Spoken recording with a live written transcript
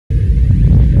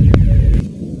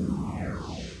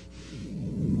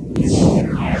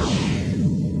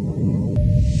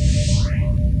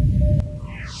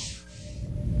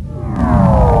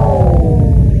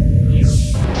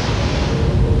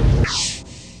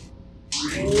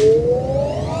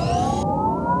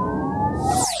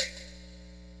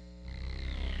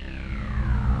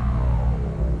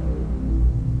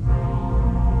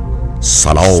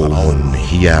سلام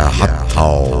هي حتى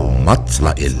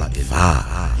مطلع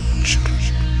الفجر.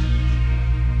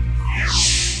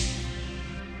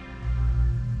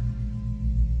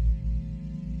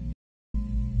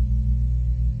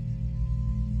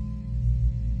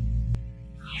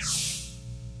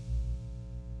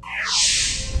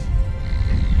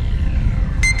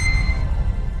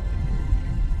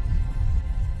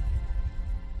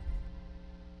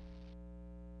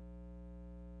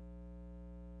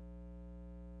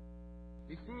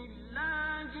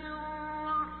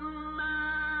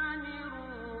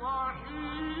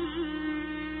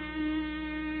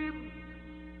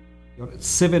 There are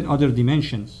 7 other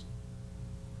dimensions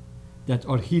that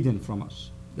are hidden from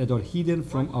us, that are hidden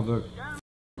from our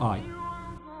eye.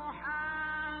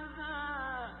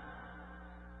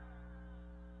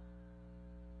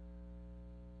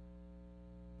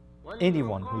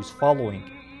 Anyone who is following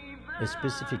a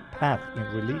specific path in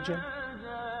religion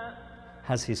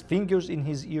has his fingers in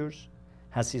his ears,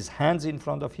 has his hands in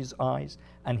front of his eyes,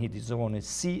 and he doesn't want to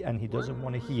see and he doesn't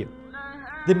want to hear.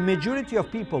 The majority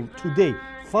of people today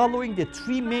following the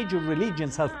 3 major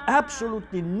religions have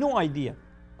absolutely no idea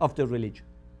of the religion.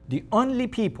 The only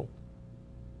people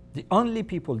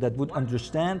that would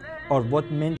understand are what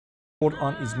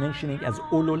Quran is mentioning as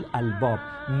ulul albab,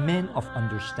 men of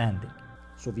understanding.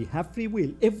 So we have free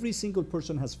will. Every single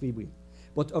person has free will.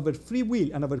 But our free will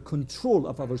and our control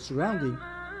of our surrounding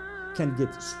can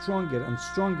get stronger and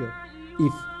stronger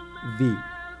if we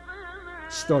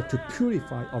start to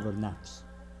purify our nafs.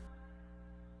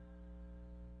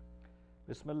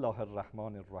 بسم الله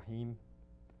الرحمن الرحیم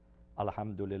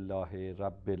الحمد لله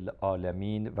رب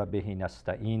العالمین و به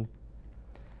نستعین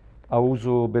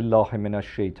اعوذ بالله من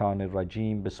الشیطان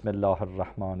الرجیم بسم الله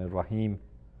الرحمن الرحیم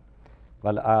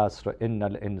والعصر ان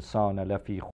الانسان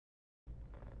لفی خسر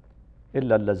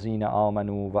الا الذین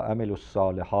آمنوا وعملوا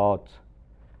الصالحات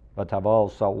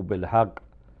وتواصوا بالحق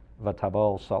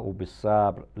وتواصوا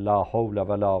بالصبر لا حول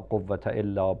ولا قوة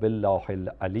الا بالله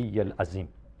العلی العظیم.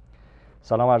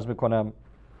 سلام عرض میکنم.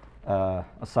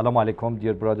 Assalamu alaikum,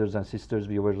 dear brothers and sisters,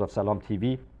 viewers of Salaam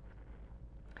TV.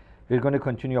 We're going to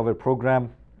continue our program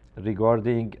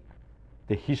regarding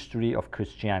the history of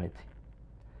Christianity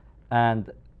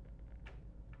and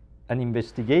an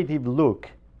investigative look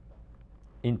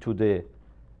into the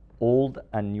Old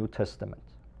and New Testament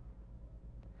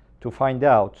to find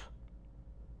out,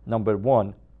 number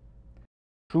 1,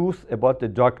 truth about the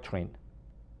doctrine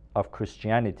of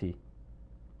Christianity,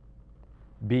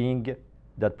 being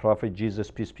that Prophet Jesus,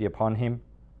 peace be upon him,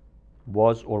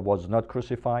 was or was not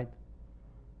crucified.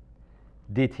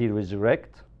 Did he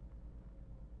resurrect?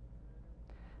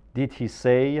 Did he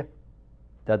say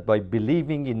that by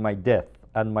believing in my death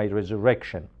and my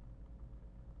resurrection,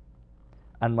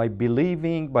 and by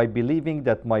believing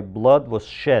that my blood was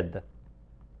shed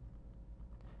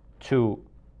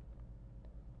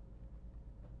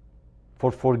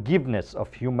for forgiveness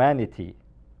of humanity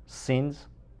sins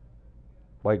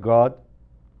by God,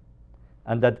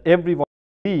 and that everyone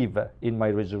believe in my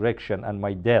resurrection and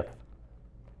my death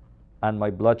and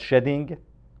my blood shedding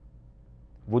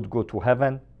would go to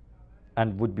heaven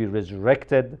and would be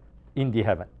resurrected in the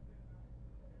heaven?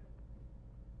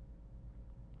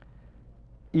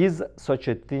 Is such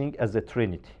a thing as a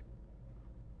Trinity?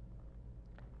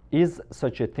 Is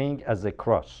such a thing as a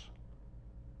cross?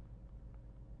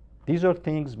 These are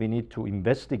things we need to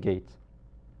investigate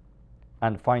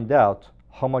and find out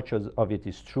how much of it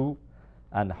is true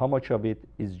and how much of it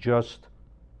is just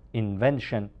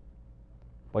invention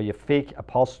by a fake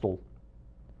apostle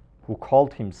who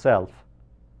called himself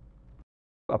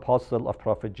apostle of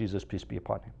Prophet Jesus, peace be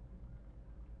upon him.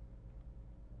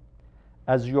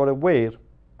 As you are aware,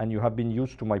 and you have been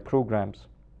used to my programs,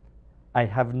 I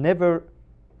have never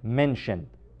mentioned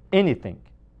anything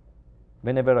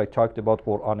whenever I talked about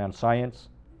Quran and science,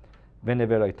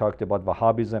 whenever I talked about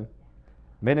Wahhabism,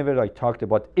 whenever I talked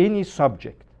about any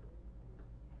subject.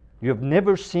 You have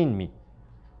never seen me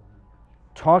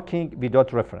talking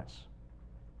without reference,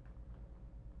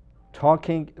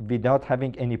 talking without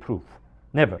having any proof.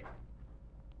 Never.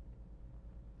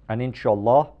 And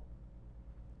inshallah,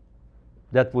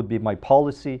 that would be my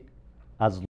policy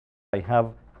as long as I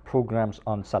have programs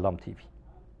on Salaam TV.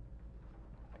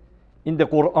 In the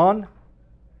Quran,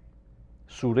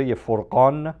 Surah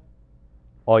Furqan,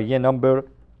 ayah number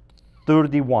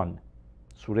 31.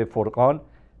 Surah Furqan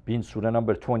being Surah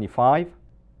number 25,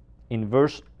 in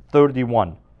verse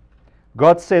 31.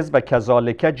 God says,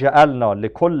 وَكَذَلِكَ جَعَلْنَا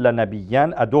لِكُلَّ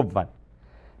نَبِيًّا عَدُوًّا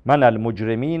مَنَ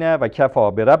الْمُجْرِمِينَ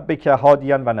وَكَفَى بِرَبِّكَ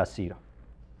هَادِيًا وَنَصِيرًا.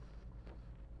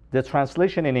 The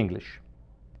translation in English: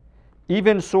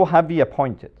 even so have we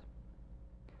appointed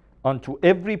unto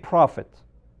every prophet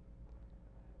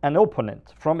an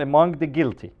opponent from among the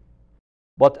guilty,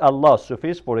 but Allah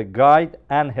suffices for a guide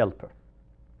and helper.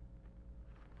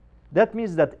 That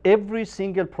means that every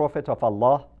single prophet of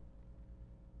Allah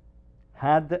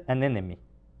had an enemy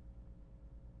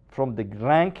from the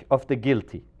rank of the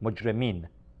guilty, mujrimin.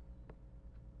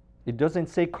 It doesn't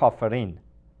say kafirin,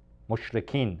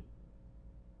 mushrikeen.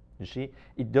 You see,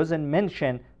 it doesn't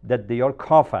mention that they are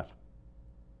kafir.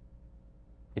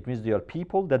 It means they are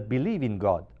people that believe in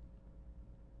God.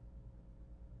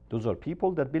 Those are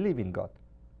people that believe in God.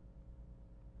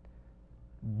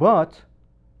 But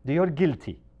they are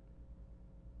guilty.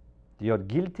 They are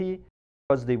guilty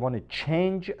because they want to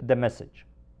change the message.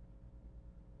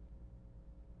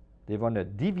 They want to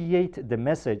deviate the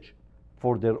message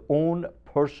for their own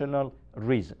personal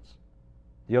reasons.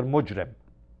 They are mujrim.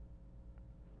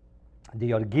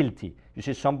 They are guilty. You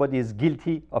see, somebody is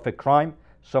guilty of a crime,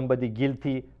 somebody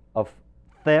guilty of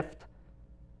theft.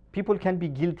 People can be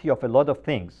guilty of a lot of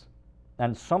things.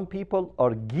 And some people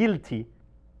are guilty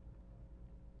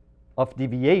of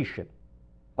deviation,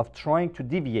 of trying to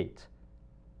deviate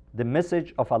the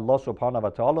message of Allah subhanahu wa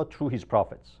ta'ala through His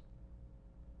prophets.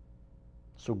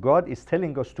 So God is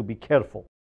telling us to be careful,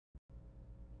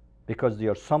 because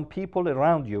there are some people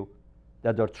around you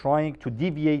that are trying to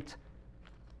deviate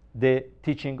the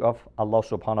teaching of Allah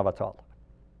subhanahu wa ta'ala.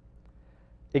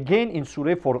 Again in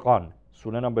Surah Furqan,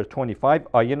 Surah number 25,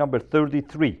 ayah number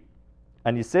 33,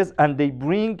 and it says, and they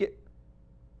bring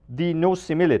thee no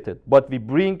similitude, but we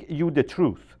bring you the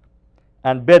truth,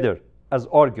 and better as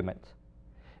argument.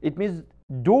 It means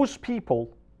those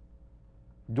people,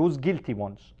 those guilty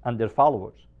ones and their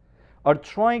followers, are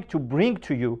trying to bring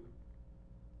to you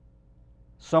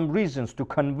some reasons to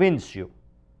convince you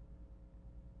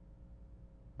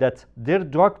that their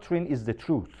doctrine is the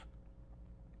truth.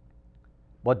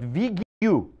 But we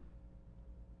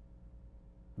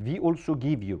also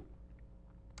give you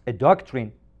a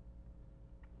doctrine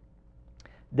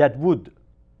that would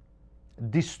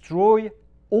destroy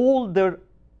all their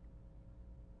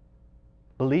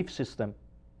belief system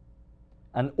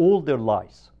and all their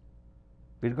lies.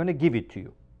 We're going to give it to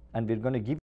you, and we're going to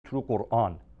give it through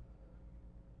Quran.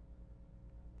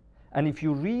 And if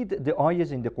you read the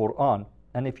ayahs in the Quran,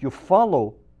 and if you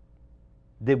follow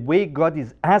the way God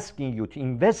is asking you to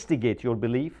investigate your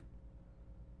belief,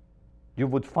 you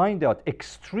would find out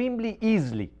extremely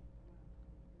easily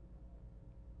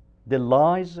the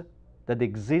lies that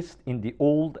exist in the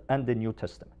Old and the New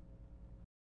Testament.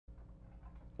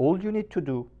 All you need to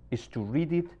do is to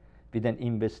read it with an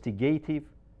investigative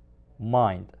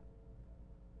mind,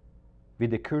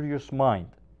 with a curious mind,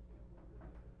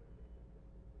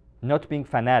 not being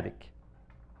fanatic,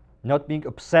 not being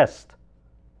obsessed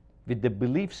with the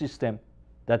belief system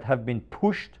that have been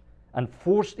pushed and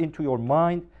forced into your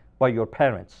mind by your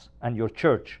parents and your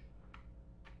church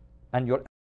and your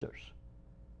ancestors.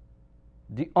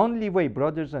 The only way,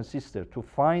 brothers and sisters, to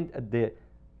find the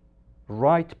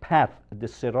right path, the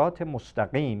sirat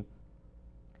mustaqim,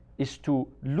 is to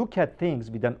look at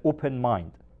things with an open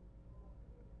mind.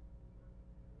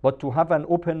 But to have an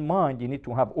open mind, you need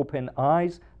to have open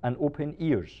eyes and open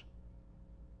ears.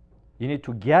 You need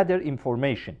to gather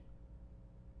information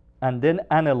and then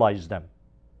analyze them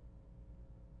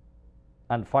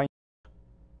and find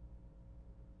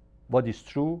what is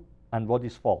true and what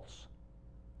is false,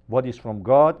 what is from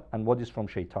God and what is from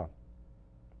shaitan.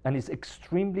 And it's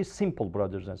extremely simple,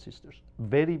 brothers and sisters,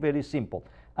 very, very simple,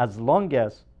 as long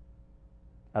as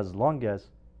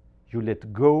you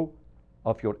let go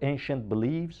of your ancient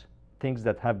beliefs, things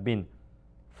that have been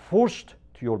forced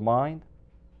to your mind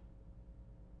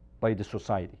by the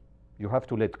society. You have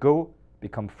to let go,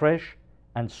 become fresh,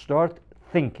 and start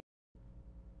thinking.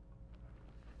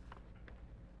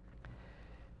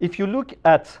 If you look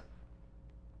at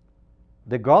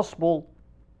the Gospel,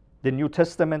 the New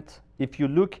Testament, if you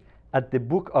look at the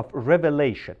book of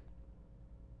Revelation,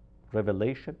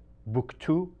 book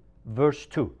 2, verse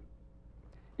 2,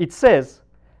 it says,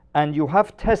 and you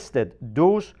have tested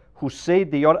those who say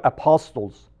they are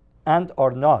apostles and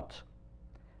are not,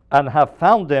 and have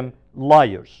found them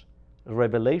liars.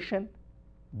 Revelation,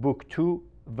 book 2,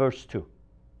 verse 2.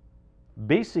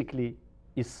 Basically,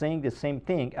 is saying the same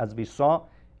thing as we saw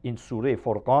in Surah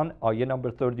Furqan, ayah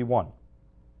number 31.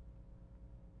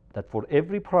 That for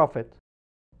every prophet,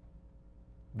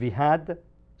 we had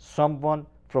someone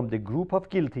from the group of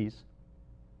guilties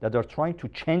that are trying to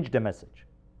change the message.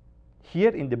 Here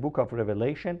in the book of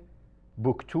Revelation,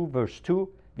 book 2, verse 2,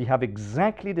 we have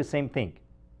exactly the same thing.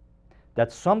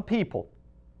 That some people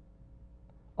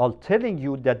are telling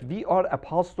you that we are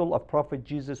apostle of Prophet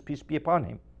Jesus, peace be upon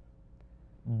him.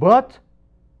 but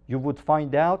you would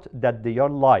find out that they are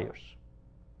liars.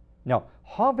 Now,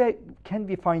 how can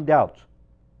we find out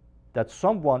that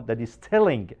someone that is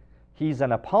telling he is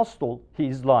an apostle, he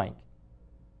is lying?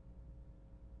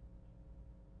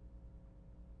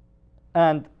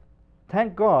 And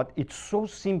thank God, it's so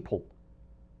simple.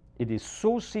 It is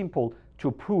so simple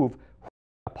to prove who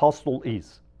an apostle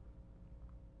is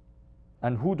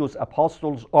and who those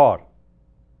apostles are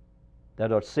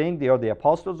that are saying they are the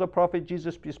apostles of Prophet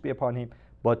Jesus, peace be upon him,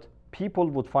 but people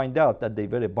would find out that they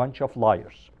were a bunch of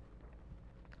liars.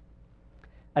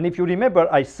 And if you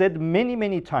remember, I said many,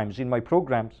 many times in my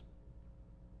programs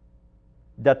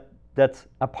that that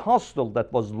apostle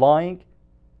that was lying,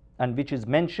 and which is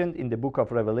mentioned in the book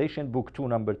of Revelation, book 2,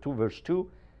 number 2, verse 2,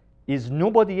 is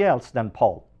nobody else than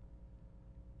Paul,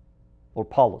 or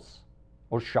Paulus,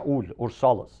 or Shaul, or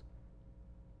Saulus.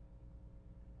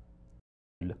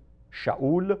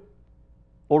 Shaul,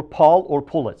 or Paul, or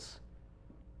Paulus.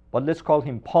 But let's call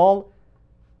him Paul,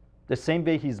 the same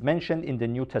way he's mentioned in the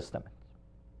New Testament.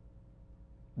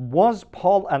 Was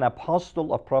Paul an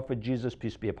apostle of Prophet Jesus,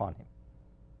 peace be upon him?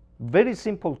 Very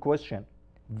simple question,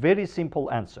 very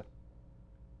simple answer.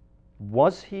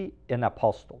 Was he an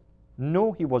apostle?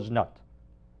 No, he was not.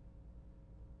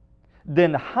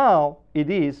 Then how it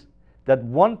is that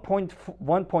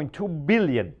 1.2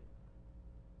 billion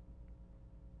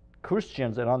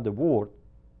Christians around the world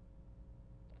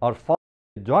are following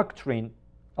the doctrine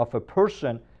of a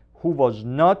person who was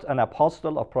not an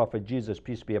apostle of Prophet Jesus,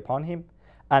 peace be upon him,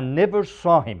 and never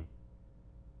saw him.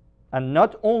 And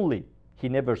not only he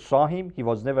never saw him, he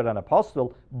was never an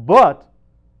apostle, but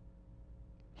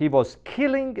he was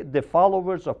killing the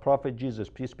followers of Prophet Jesus,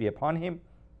 peace be upon him,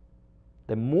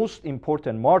 the most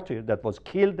important martyr that was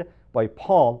killed by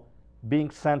Paul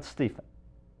being Saint Stephen.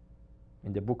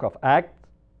 In the book of Acts,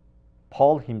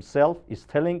 Paul himself is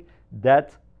telling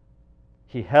that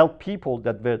he helped people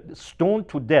that were stoned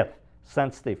to death,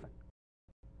 Saint Stephen.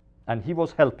 And he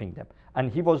was helping them.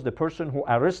 And he was the person who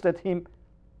arrested him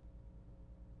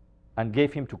and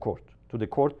gave him to the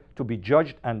court to be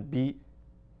judged and be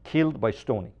killed by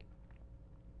stoning.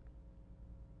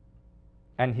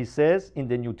 And he says in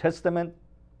the New Testament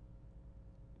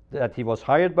that he was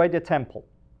hired by the temple,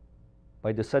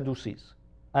 by the Sadducees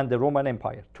and the Roman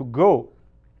Empire to go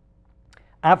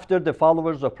after the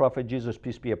followers of Prophet Jesus,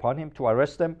 peace be upon him, to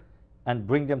arrest them and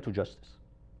bring them to justice.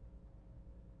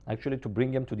 Actually, to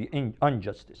bring them to the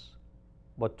injustice.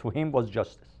 But to him was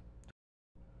justice.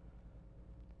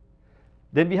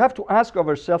 Then we have to ask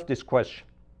ourselves this question.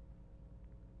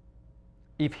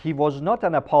 If he was not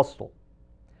an apostle,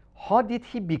 how did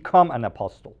he become an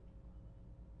apostle?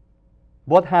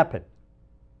 What happened?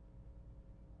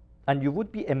 And you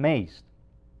would be amazed.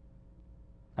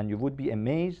 And you would be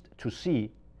amazed to see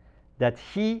that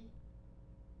he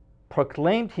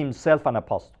proclaimed himself an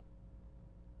apostle.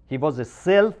 He was a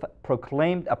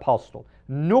self-proclaimed apostle.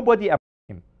 Nobody approached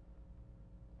him.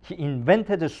 He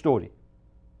invented a story.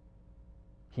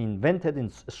 He invented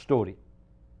a story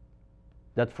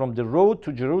that from the road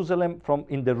to Jerusalem,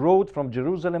 in the road from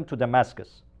Jerusalem to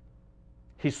Damascus,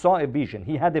 he saw a vision.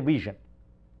 He had a vision.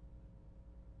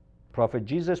 Prophet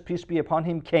Jesus, peace be upon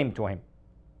him, came to him.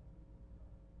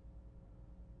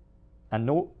 And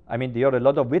there are a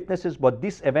lot of witnesses, but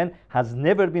this event has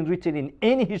never been written in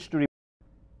any history.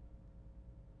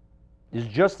 It's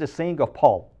just a saying of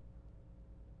Paul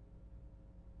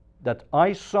that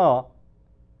I saw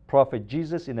Prophet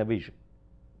Jesus in a vision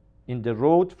in the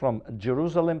road from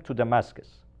Jerusalem to Damascus.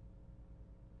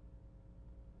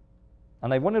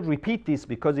 And I want to repeat this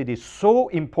because it is so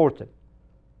important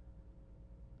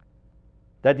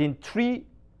that in 3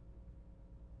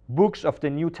 books of the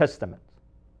New Testament,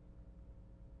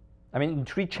 in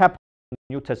 3 chapters of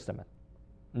the New Testament,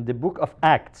 in the book of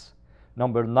Acts,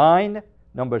 number 9,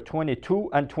 number 22,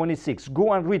 and 26.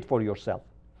 Go and read for yourself.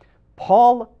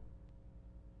 Paul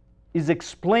is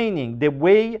explaining the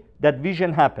way that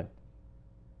vision happened.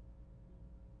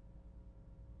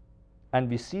 And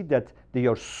we see that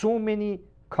there are so many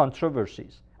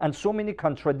controversies and so many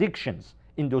contradictions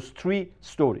in those 3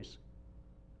 stories.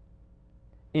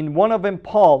 In one of them,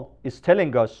 Paul is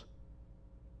telling us,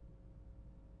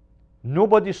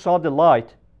 nobody saw the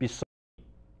light beside me.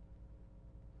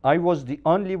 I was the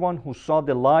only one who saw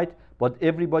the light, but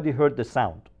everybody heard the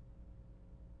sound.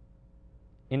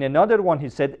 In another one, he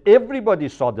said, everybody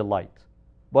saw the light,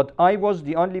 but I was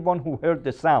the only one who heard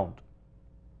the sound.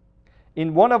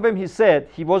 In one of them, he said,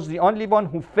 he was the only one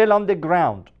who fell on the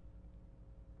ground.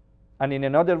 And in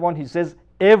another one, he says,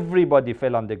 everybody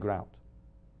fell on the ground.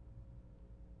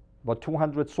 But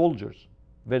 200 soldiers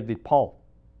were with Paul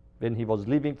when he was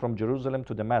leaving from Jerusalem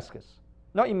to Damascus.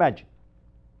 Now imagine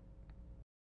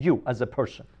you as a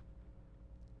person.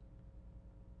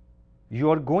 You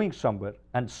are going somewhere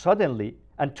and suddenly,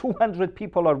 and 200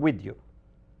 people are with you.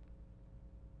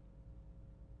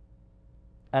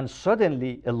 And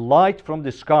suddenly a light from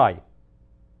the sky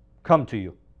come to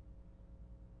you.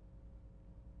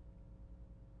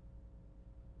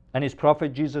 And it's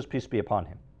Prophet Jesus, peace be upon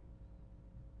him.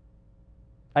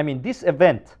 I mean, this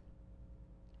event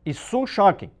is so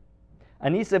shocking,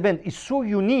 and this event is so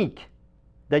unique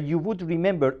that you would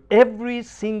remember every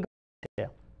single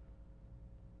detail.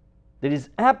 There is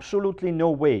absolutely no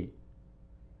way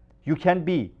you can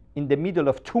be in the middle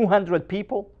of 200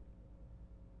 people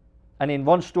and in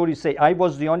one story say, I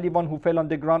was the only one who fell on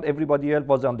the ground, everybody else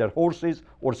was on their horses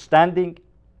or standing.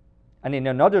 And in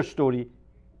another story,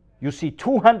 you see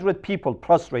 200 people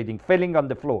prostrating, falling on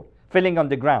the floor, falling on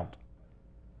the ground.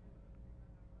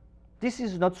 This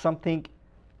is not something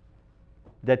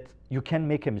that you can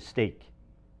make a mistake.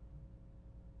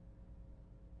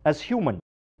 As human,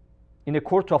 in a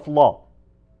court of law,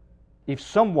 if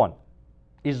someone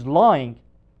is lying,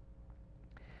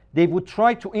 they would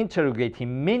try to interrogate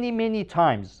him many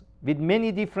times with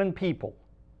many different people.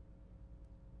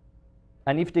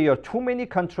 And if there are too many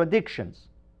contradictions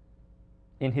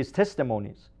in his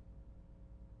testimonies,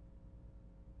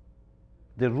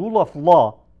 the rule of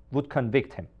law would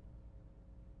convict him.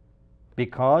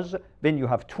 Because when you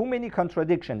have too many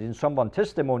contradictions in someone's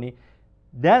testimony,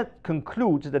 that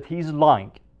concludes that he is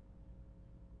lying.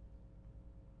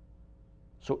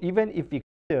 So even if we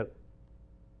consider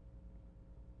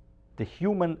the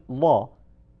human law,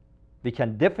 we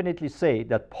can definitely say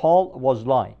that Paul was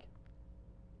lying.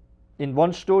 In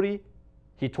one story,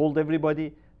 he told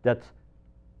everybody that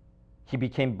he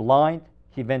became blind.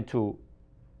 He went to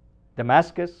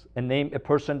Damascus, a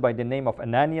person by the name of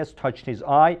Ananias touched his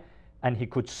eye and he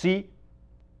could see.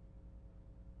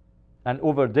 And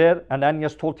over there,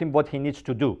 Ananias told him what he needs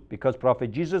to do, because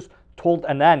Prophet Jesus told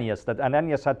Ananias that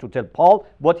Ananias had to tell Paul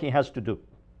what he has to do.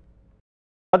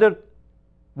 Another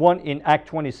one in Act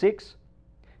 26,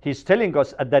 he's telling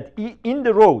us that in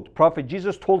the road, Prophet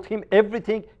Jesus told him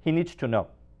everything he needs to know.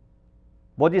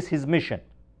 What is his mission?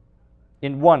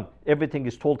 In one, everything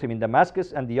is told him in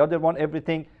Damascus, and the other one,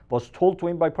 everything was told to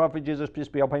him by Prophet Jesus, peace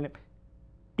be upon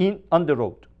him, on the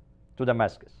road to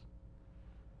Damascus.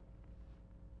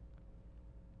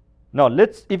 Now,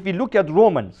 if we look at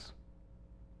Romans,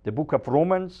 the book of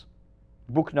Romans,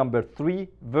 book number 3,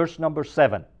 verse number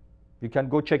 7. You can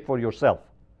go check for yourself.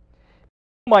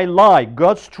 My lie,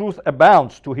 God's truth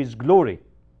abounds to his glory.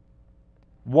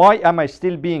 Why am I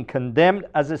still being condemned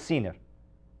as a sinner?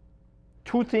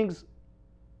 Two things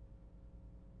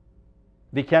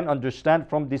we can understand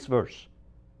from this verse.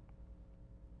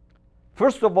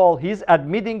 First of all, he's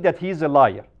admitting that he's a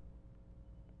liar.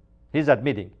 He's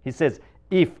admitting. He says,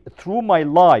 if through my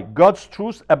lie God's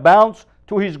truth abounds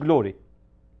to his glory.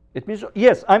 It means,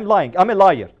 yes, I'm lying, I'm a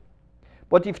liar.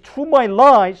 But if through my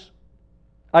lies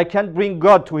I can bring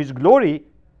God to his glory,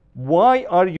 why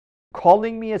are you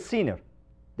calling me a sinner?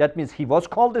 That means he was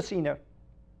called a sinner.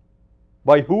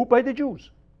 By who? By the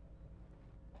Jews.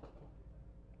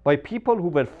 By people who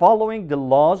were following the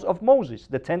laws of Moses,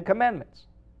 the 10 Commandments.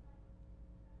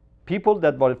 People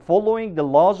that were following the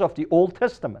laws of the Old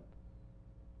Testament.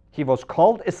 He was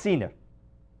called a sinner.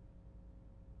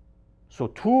 So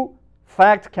two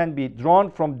facts can be drawn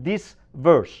from this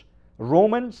verse.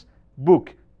 Romans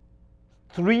book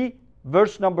 3,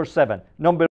 verse number 7.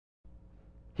 Number 1,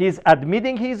 he is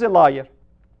admitting he is a liar.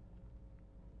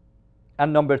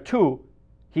 And number 2,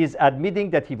 he is admitting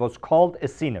that he was called a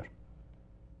sinner.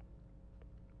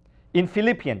 In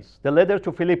Philippians, the letter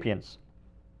to Philippians,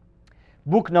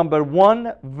 book number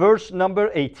 1, verse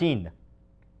number 18,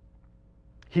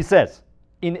 he says,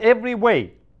 in every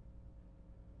way,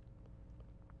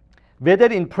 whether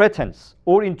in pretense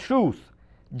or in truth,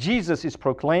 Jesus is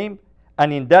proclaimed,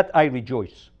 and in that I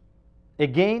rejoice.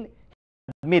 Again,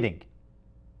 admitting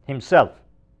himself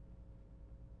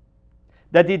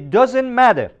that it doesn't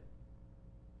matter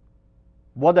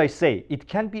what I say. It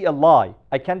can be a lie.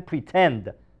 I can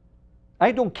pretend.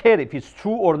 I don't care if it's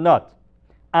true or not,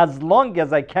 as long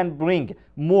as I can bring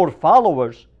more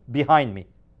followers behind me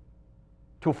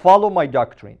to follow my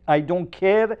doctrine. I don't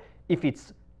care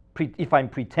if I'm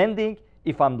pretending,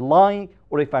 if I'm lying,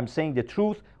 or if I'm saying the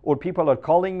truth, or people are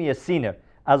calling me a sinner,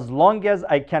 as long as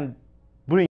I can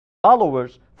bring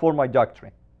followers for my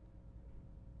doctrine.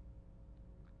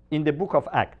 In the book of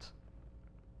Acts,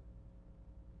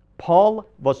 Paul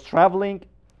was traveling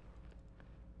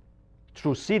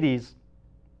through cities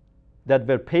that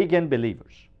were pagan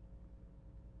believers.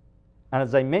 And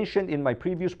as I mentioned in my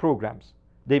previous programs,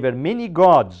 there were many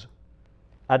gods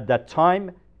at that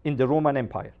time in the Roman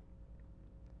Empire.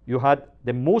 You had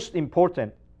the most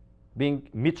important being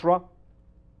Mithra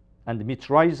and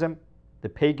Mithraism, the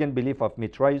pagan belief of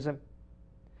Mithraism.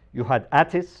 You had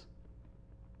Attis,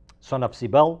 son of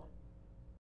Cybele.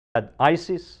 You had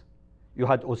Isis. You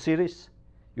had Osiris.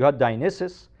 You had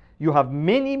Dionysus. You have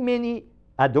many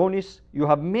Adonis. You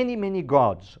have many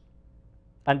gods.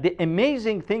 And the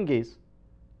amazing thing is,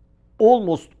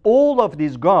 almost all of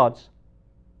these gods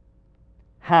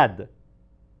had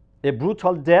a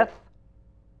brutal death,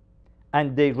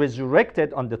 and they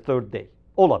resurrected on the third day.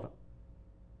 All of them.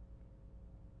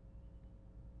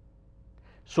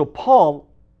 So Paul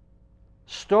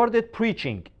started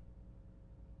preaching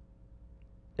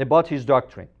about his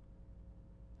doctrine.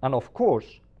 And of course,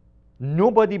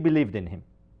 nobody believed in him.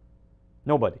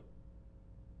 Nobody.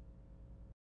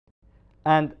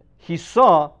 And he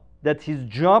saw that his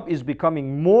job is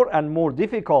becoming more and more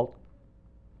difficult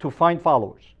to find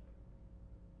followers.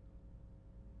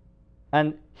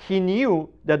 And he knew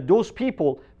that those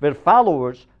people were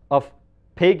followers of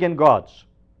pagan gods.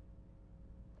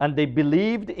 And they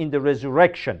believed in the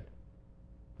resurrection,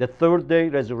 the third day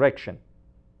resurrection.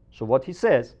 So what he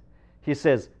says,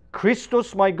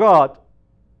 Christos my God,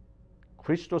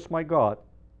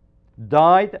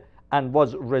 died and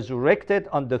was resurrected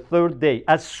on the third day.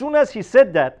 As soon as he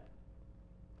said that,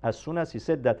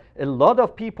 a lot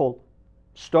of people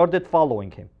started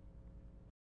following him.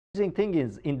 The amazing thing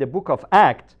is, in the book of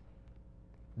Acts,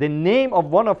 the name of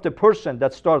one of the person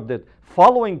that started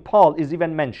following Paul is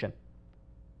even mentioned.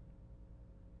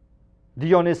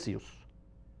 Dionysius.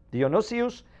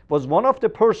 Dionysius was one of the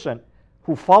person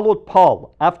who followed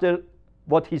Paul after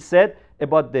what he said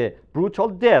about the brutal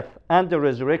death and the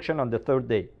resurrection on the third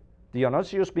day.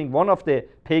 Dionysius being one of the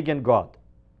pagan god.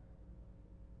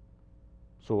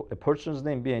 So a person's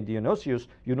name being Dionysius,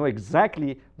 you know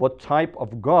exactly what type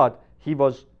of god he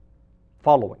was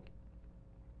following.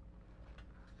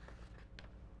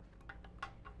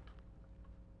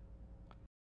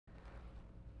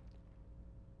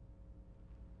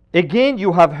 Again,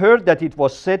 you have heard that it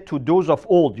was said to those of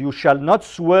old, you shall not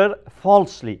swear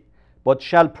falsely, but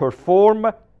shall perform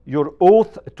your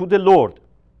oath to the Lord.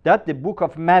 That the book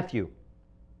of Matthew.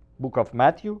 Book of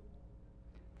Matthew,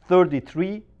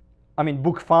 33,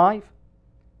 book 5,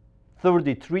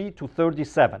 33 to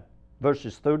 37.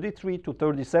 Verses 33 to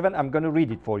 37, I'm going to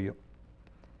read it for you.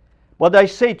 But I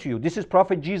say to you, this is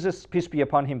Prophet Jesus, peace be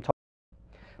upon him, talking.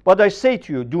 But I say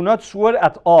to you, do not swear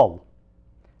at all,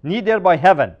 neither by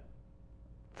heaven,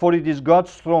 for it is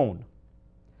God's throne,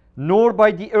 nor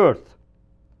by the earth,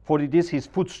 for it is his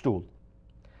footstool,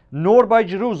 nor by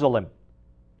Jerusalem,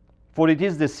 for it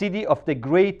is the city of the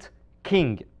great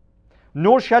king.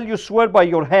 Nor shall you swear by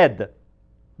your head,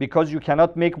 because you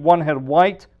cannot make one hair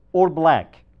white or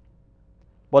black.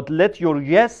 But let your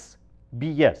yes be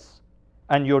yes,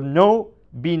 and your no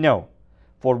be no.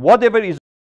 For whatever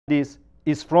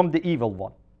is from the evil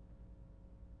one.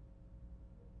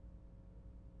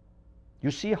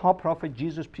 You see how Prophet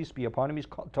Jesus, peace be upon him, is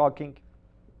talking?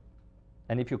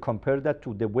 And if you compare that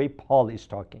to the way Paul is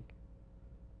talking.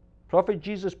 Prophet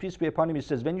Jesus, peace be upon him, he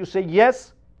says, when you say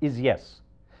yes, is yes.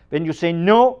 When you say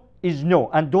no, is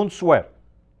no. And don't swear.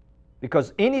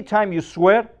 Because anytime you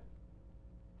swear,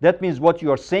 that means what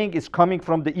you are saying is coming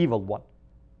from the evil one.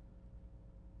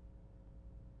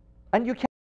 And you can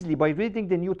easily, by reading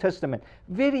the New Testament,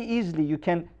 very easily you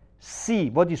can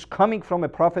see what is coming from a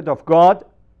prophet of God,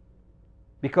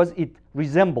 because it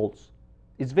resembles,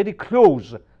 it's very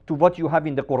close to what you have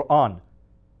in the Quran,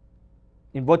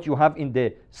 in what you have in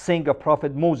the saying of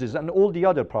Prophet Moses and all the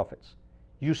other prophets.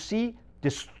 You see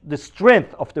the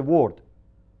strength of the word.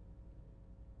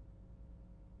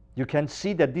 You can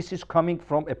see that this is coming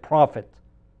from a prophet,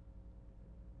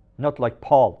 not like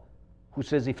Paul, who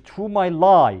says, if through my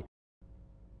lie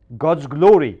God's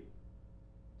glory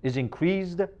is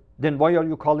increased, then why are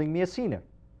you calling me a sinner?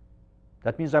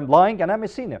 That means I'm lying and I'm a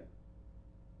sinner.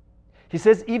 He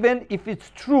says, even if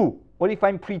it's true, or if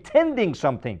I'm pretending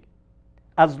something,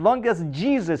 as long as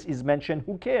Jesus is mentioned,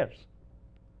 who cares?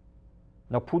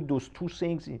 Now put those two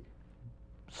things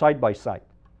side by side.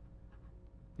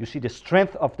 You see the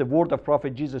strength of the word of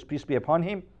Prophet Jesus, peace be upon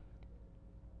him,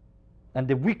 and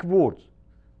the weak words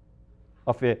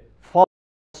of a false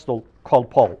apostle called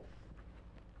Paul.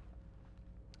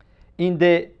 In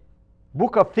the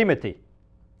book of Timothy,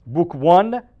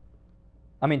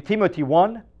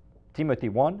 Timothy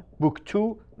 1, book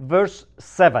 2, verse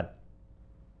 7.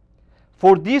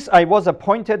 For this I was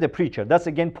appointed a preacher. That's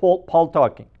again Paul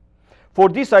talking. For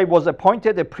this I was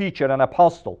appointed a preacher, an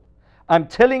apostle. I'm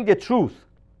telling the truth.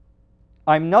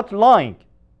 I'm not lying.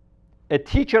 a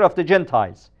teacher of the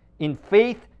Gentiles in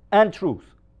faith and truth.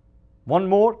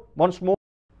 Once more,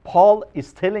 Paul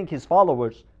is telling his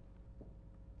followers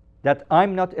that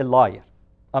I'm not a liar.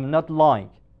 I'm not lying.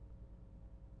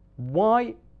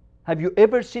 Why? Have you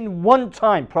ever seen one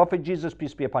time Prophet Jesus,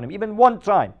 peace be upon him, even one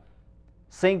time,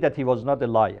 saying that he was not a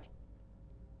liar?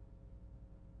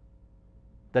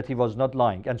 That he was not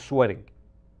lying and swearing.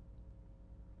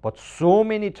 But so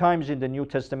many times in the New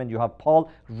Testament you have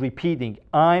Paul repeating,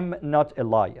 I'm not a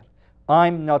liar.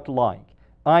 I'm not lying.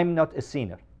 I'm not a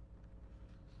sinner.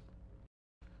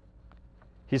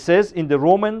 He says in the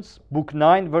Romans book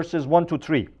 9 verses 1 to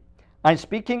 3, I'm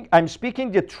speaking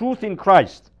the truth in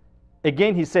Christ.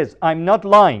 Again he says, I'm not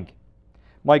lying.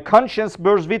 My conscience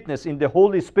bears witness in the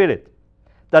Holy Spirit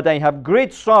that I have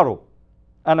great sorrow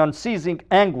and unceasing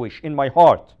anguish in my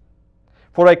heart.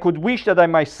 For I could wish that I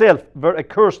myself were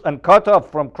accursed and cut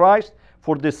off from Christ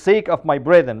for the sake of my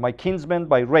brethren, my kinsmen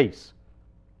by race.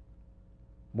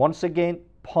 Once again,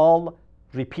 Paul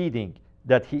repeating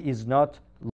that he is not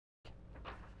lying.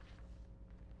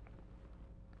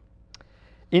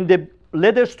 In the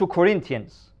letters to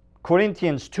Corinthians,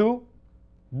 Corinthians 2,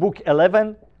 book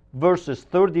 11, verses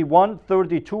 31,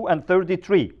 32, and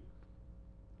 33.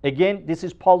 Again, this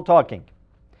is Paul talking.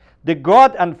 The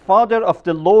God and Father of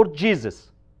the Lord Jesus,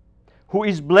 who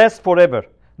is blessed forever,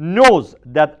 knows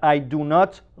that I do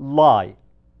not lie.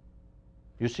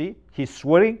 You see, he's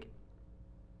swearing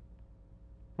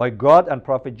by God and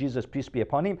Prophet Jesus, peace be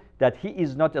upon him, that he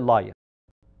is not a liar.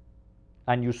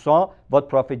 And you saw what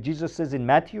Prophet Jesus says in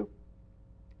Matthew.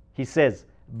 He says,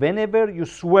 whenever you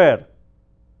swear,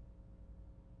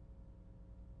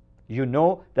 you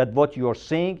know that what you are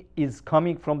saying is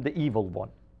coming from the evil one.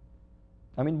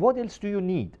 I mean, what else do you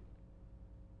need?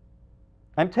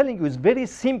 I'm telling you, it's very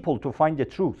simple to find the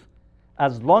truth,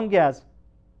 as long as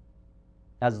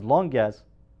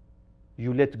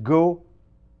you let go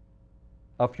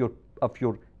of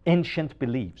your ancient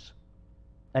beliefs,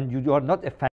 and you are not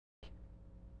a fanatic.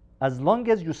 As long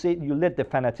as you say you let the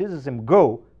fanaticism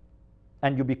go,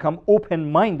 and you become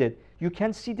open-minded, you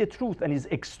can see the truth, and it's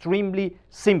extremely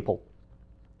simple.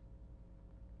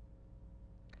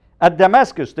 At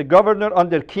Damascus, the governor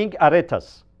under King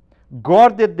Aretas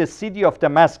guarded the city of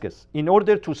Damascus in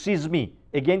order to seize me.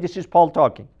 Again, this is Paul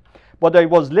talking. But I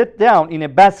was let down in a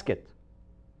basket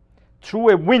through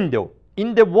a window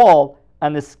in the wall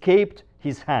and escaped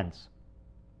his hands.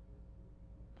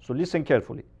 So listen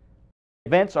carefully.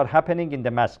 Events are happening in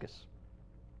Damascus.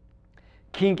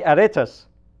 King Aretas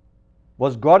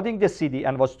was guarding the city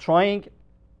and was trying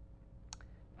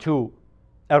to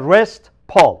arrest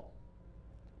Paul,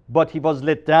 but he was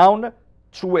let down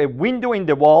through a window in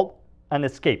the wall and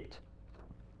escaped.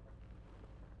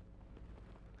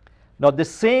 Now the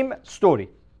same story.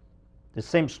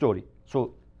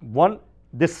 So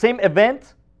the same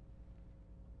event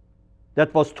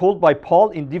that was told by Paul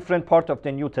in different parts of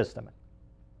the New Testament.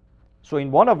 So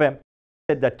in one of them,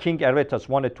 said that King Aretas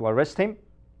wanted to arrest him,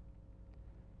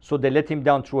 so they let him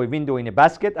down through a window in a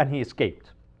basket and he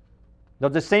escaped. Now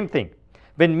the same thing.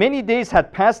 When many days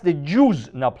had passed, the Jews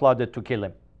now plotted to kill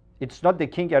him. It's not the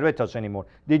King Aretas anymore.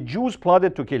 The Jews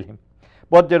plotted to kill him.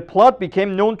 But their plot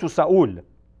became known to Saul.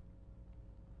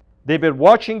 They were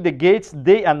watching the gates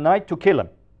day and night to kill him.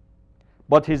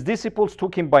 But his disciples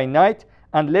took him by night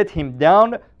and let him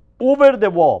down over the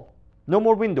wall. No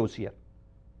more windows here.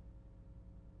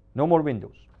 No more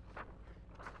windows.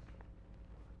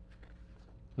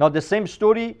 Now the same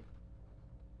story,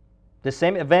 the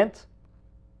same event,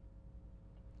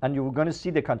 and you're going to see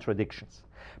the contradictions.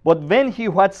 But when he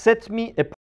who had set me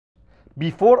apart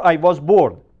before I was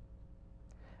born,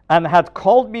 and had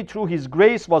called me through his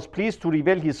grace, was pleased to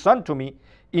reveal his Son to me,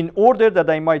 in order that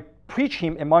I might preach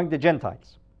him among the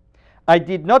Gentiles. I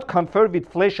did not confer with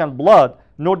flesh and blood,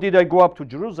 nor did I go up to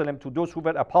Jerusalem to those who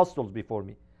were apostles before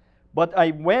me. But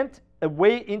I went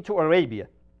away into Arabia,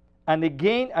 and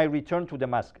again I returned to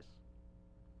Damascus.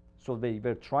 So they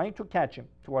were trying to catch him,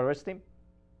 to arrest him.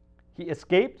 He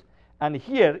escaped, and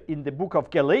here in the book of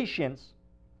Galatians,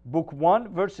 book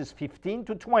 1, verses 15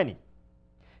 to 20,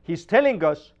 he's telling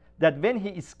us that when he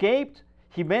escaped,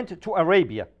 he went to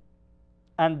Arabia,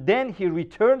 and then he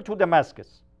returned to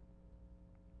Damascus.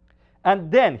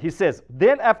 And then he says,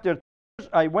 then after 2 years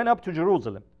I went up to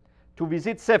Jerusalem to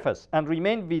visit Cephas and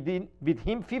remained with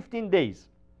him 15 days.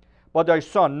 But I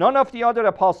saw none of the other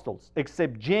apostles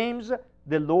except James,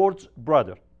 the Lord's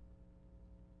brother.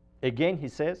 Again he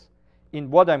says, in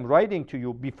what I'm writing to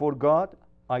you before God,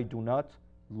 I do not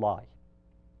lie.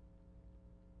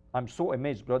 I'm so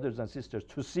amazed, brothers and sisters,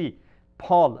 to see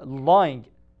Paul lying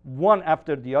one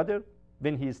after the other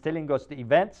when he is telling us the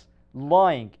events,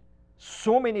 lying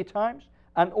so many times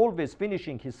and always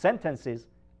finishing his sentences,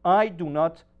 I do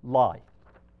not lie.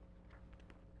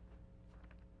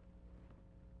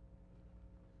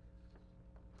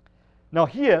 Now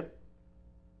here,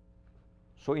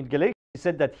 so in Galatians, he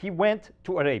said that he went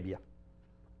to Arabia.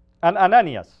 And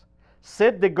Ananias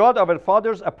said, the God of our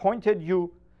fathers appointed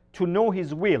you to know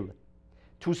his will,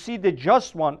 to see the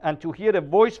just one, and to hear a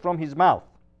voice from his mouth.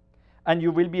 And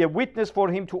you will be a witness for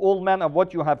him to all men of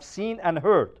what you have seen and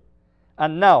heard.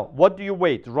 And now, what do you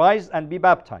wait? Rise and be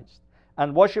baptized,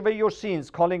 and wash away your sins,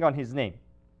 calling on his name.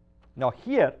 Now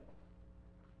here,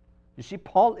 you see,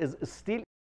 Paul is still in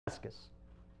Damascus.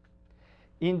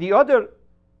 In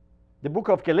the book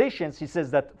of Galatians, he says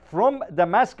that from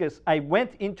Damascus I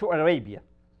went into Arabia.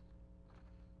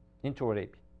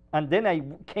 And then I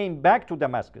came back to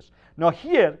Damascus. Now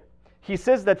here, he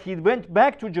says that he went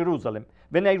back to Jerusalem.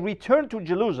 When I returned to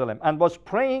Jerusalem and was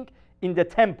praying in the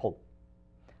temple,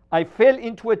 I fell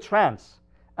into a trance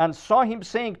and saw him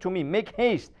saying to me, make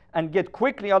haste and get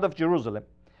quickly out of Jerusalem,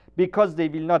 because they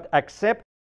will not accept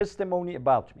testimony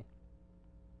about me.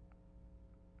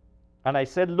 And I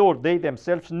said, Lord, they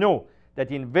themselves know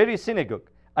that in very synagogue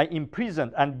I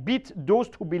imprisoned and beat those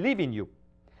who believe in you.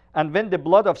 And when the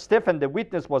blood of Stephen the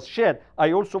witness was shed,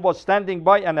 I also was standing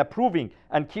by and approving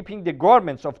and keeping the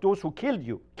garments of those who killed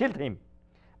him.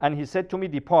 And he said to me,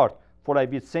 depart, for I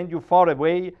will send you far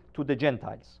away to the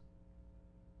Gentiles.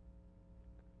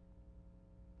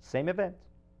 Same event.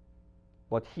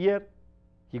 But here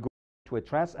he goes to a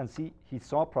trance and he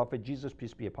saw Prophet Jesus,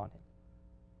 peace be upon him,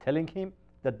 telling him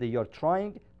that they are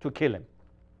trying to kill him.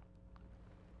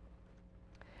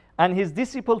 And his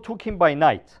disciple took him by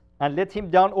night and let him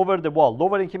down over the wall,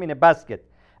 lowering him in a basket.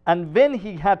 And when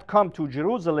he had come to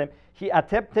Jerusalem, he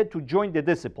attempted to join the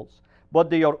disciples.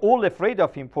 But they are all afraid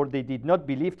of him, for they did not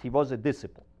believe he was a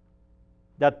disciple.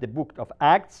 That's the book of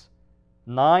Acts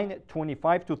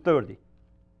 9:25 to 30.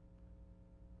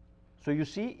 So you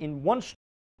see, in one story,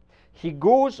 he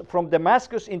goes from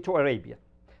Damascus into Arabia.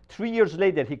 3 years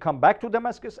later, he comes back to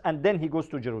Damascus, and then he goes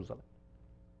to Jerusalem.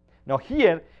 Now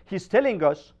here, he's telling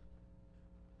us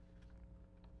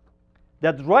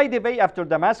that right away after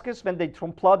Damascus, when they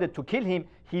plotted to kill him,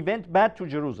 he went back to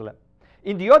Jerusalem.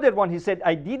 In the other one, he said,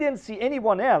 I didn't see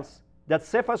anyone else that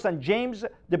Cephas and James,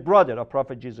 the brother of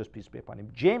Prophet Jesus, peace be upon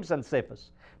him. James and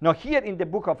Cephas. Now here in the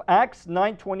book of Acts,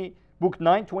 book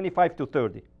 9:25 to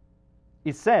 30,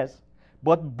 it says,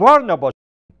 but Barnabas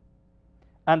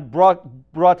and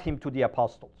brought him to the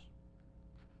apostles.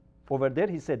 Over there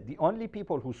he said the only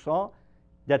people who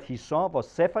he saw was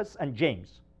Cephas and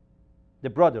James, the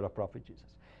brother of Prophet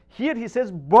Jesus. Here he says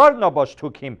Barnabas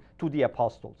took him to the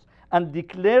apostles and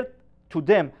declared to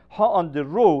them how on the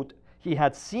road he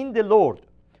had seen the Lord,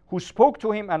 who spoke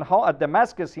to him, and how at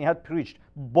Damascus he had preached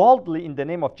boldly in the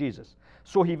name of Jesus.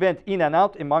 So he went in and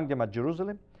out among them at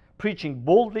Jerusalem, preaching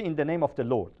boldly in the name of the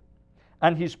Lord.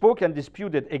 And he spoke and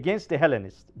disputed against the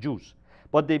Hellenist Jews,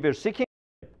 but they were seeking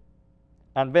him.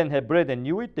 And when her brethren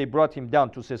knew it, they brought him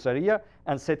down to Caesarea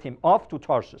and set him off to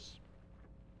Tarsus.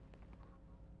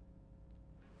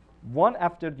 One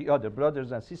after the other,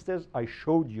 brothers and sisters, I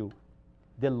showed you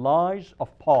the lies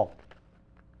of Paul,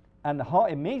 and how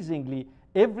amazingly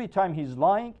every time he's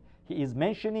lying, he is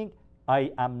mentioning,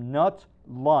 I am not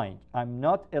lying, I'm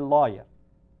not a liar.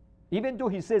 Even though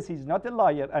he says he's not a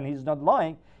liar and he's not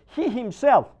lying, he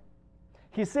himself,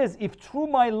 he says, if through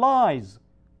my lies,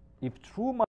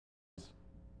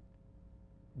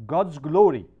 God's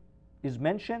glory is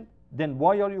mentioned, then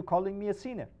why are you calling me a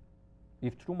sinner?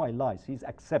 If through my lies, he's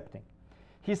accepting.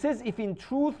 He says, if in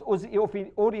truth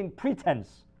or in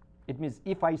pretense, it means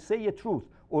if I say a truth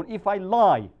or if I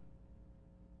lie,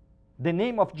 the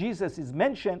name of Jesus is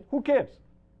mentioned, who cares?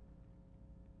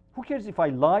 Who cares if I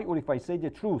lie or if I say the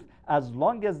truth, as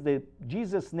long as the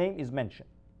Jesus name is mentioned?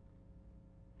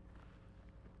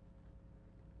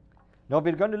 Now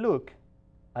we're going to look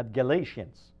at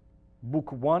Galatians,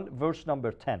 book 1, verse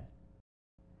number 10.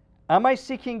 Am I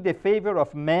seeking the favor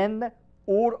of men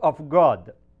or of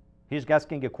God? He's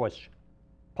asking a question,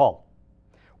 Paul.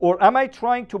 Or am I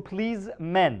trying to please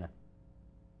men?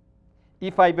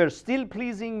 If I were still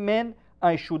pleasing men,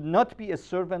 I should not be a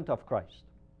servant of Christ.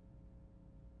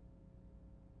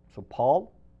 So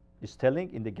Paul is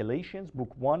telling in the Galatians,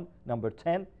 book 1, number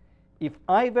 10, if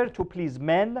I were to please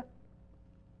men,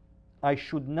 I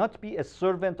should not be a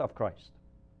servant of Christ.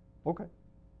 Okay,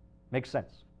 makes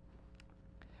sense.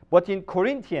 But in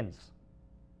Corinthians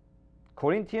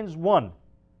 1,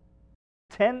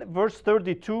 10 verse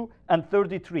 32 and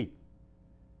 33,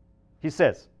 he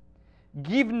says,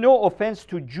 give no offense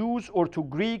to Jews or to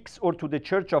Greeks or to the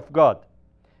church of God.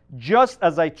 just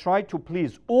as I try to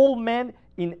please all men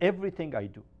in everything I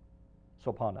do.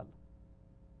 Subhanallah.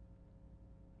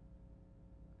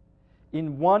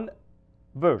 In one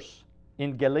verse,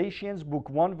 in Galatians book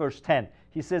 1 verse 10,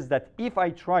 he says that if I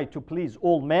try to please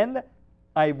all men,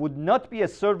 I would not be a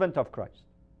servant of Christ.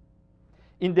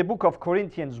 In the book of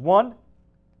Corinthians 1,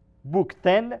 book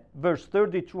 10, verse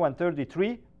 32 and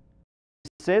 33, it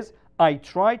says, I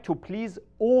try to please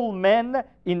all men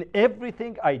in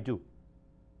everything I do.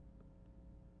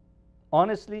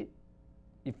 Honestly,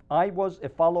 if I was a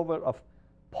follower of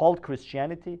Paul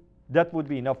Christianity, that would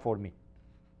be enough for me.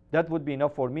 That would be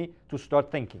enough for me to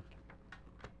start thinking.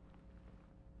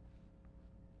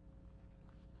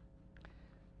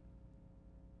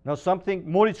 Now something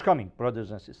more is coming, brothers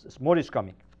and sisters. More is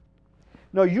coming.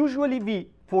 Now usually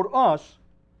for us,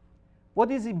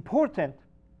 what is important?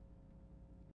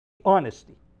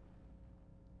 Honesty.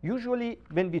 Usually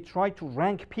when we try to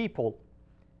rank people,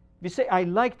 we say, I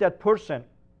like that person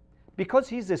because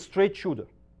he's a straight shooter.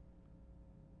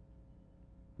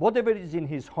 Whatever is in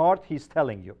his heart, he's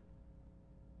telling you.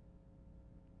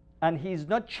 And he's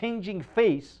not changing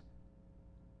face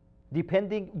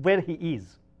depending where he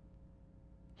is.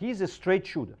 He's a straight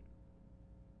shooter.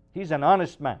 He's an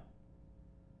honest man.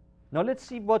 Now let's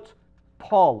see what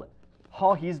Paul,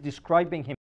 how he's describing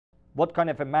him, what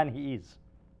kind of a man he is.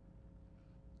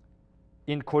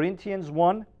 In Corinthians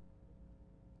 1,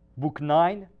 book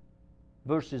 9,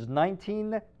 verses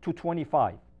 19 to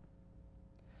 25.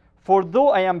 For though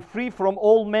I am free from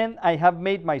all men, I have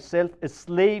made myself a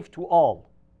slave to all,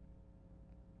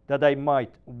 that I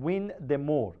might win the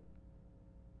more.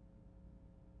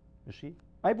 You see?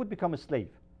 I would become a slave.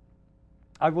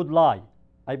 I would lie.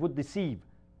 I would deceive.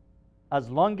 As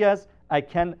long as I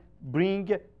can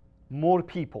bring more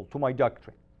people to my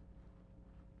doctrine.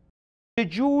 The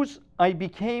Jews, I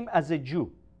became as a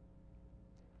Jew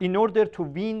in order to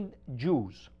win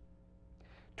Jews.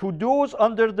 To those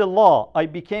under the law, I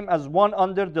became as one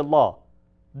under the law,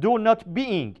 though not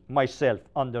being myself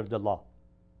under the law.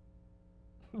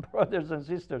 Brothers and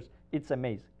sisters, it's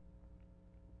amazing.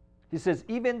 He says,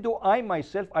 even though I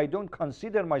myself, I don't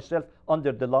consider myself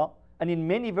under the law, and in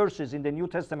many verses in the New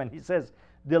Testament, he says,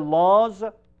 the laws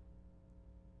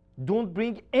don't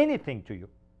bring anything to you,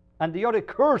 and they are a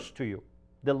curse to you.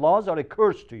 The laws are a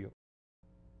curse to you.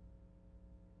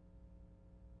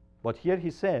 But here he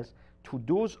says, to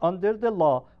those under the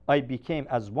law, I became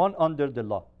as one under the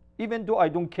law, even though I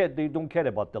don't care, they don't care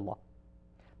about the law,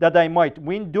 that I might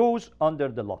win those under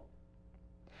the law.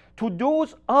 To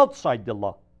those outside the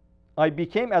law, I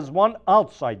became as one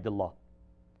outside the law,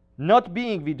 not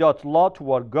being without law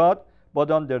toward God, but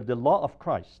under the law of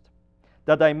Christ,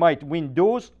 that I might win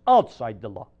those outside the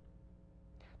law.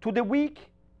 To the weak,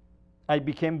 I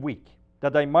became weak,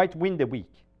 that I might win the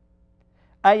weak.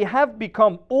 I have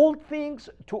become all things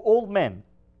to all men,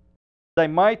 that I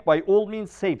might by all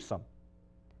means save some.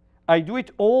 I do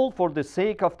it all for the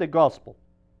sake of the gospel,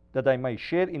 that I may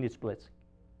share in its blessing.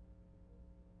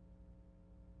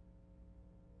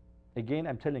 Again,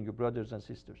 I'm telling you, brothers and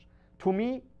sisters, to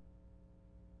me,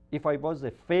 if I was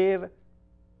a fair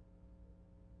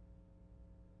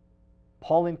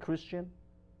Pauline Christian,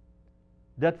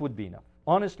 that would be enough.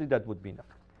 Honestly, that would be enough.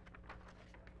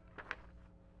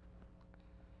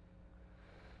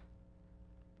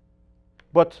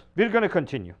 But we're going to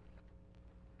continue.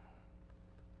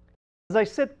 As I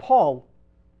said, Paul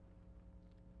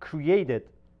created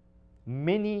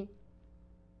many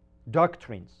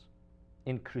doctrines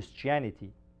in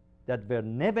Christianity that were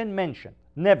never mentioned,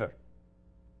 never,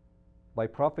 by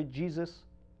Prophet Jesus,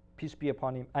 peace be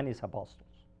upon him, and his apostles.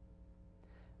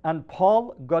 And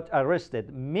Paul got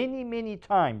arrested many, many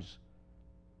times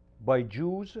by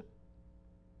Jews,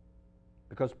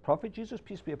 because Prophet Jesus,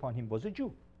 peace be upon him, was a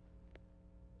Jew.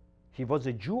 He was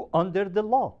a Jew under the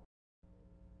law.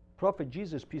 Prophet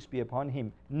Jesus, peace be upon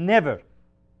him, never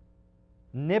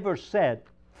said,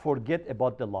 forget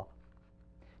about the law.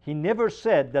 He never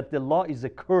said that the law is a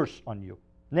curse on you.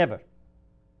 Never.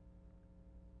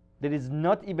 There is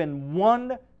not even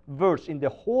one verse in the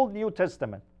whole New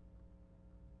Testament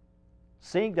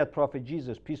saying that Prophet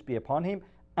Jesus, peace be upon him,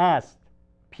 asked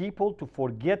people to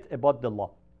forget about the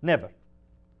law. Never.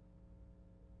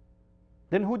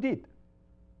 Then who did?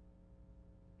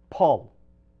 Paul,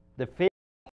 the faithful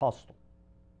apostle,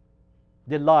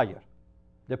 the liar,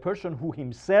 the person who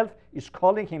himself is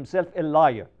calling himself a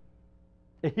liar,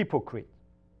 a hypocrite,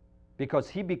 because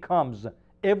he becomes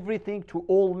everything to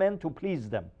all men to please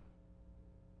them.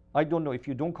 I don't know, if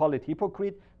you don't call it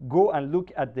hypocrite, go and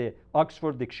look at the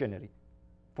Oxford Dictionary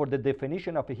for the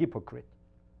definition of a hypocrite.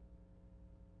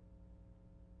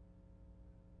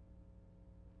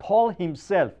 Paul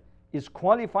himself is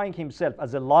qualifying himself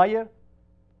as a liar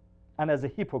and as a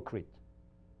hypocrite.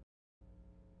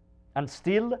 And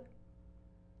still,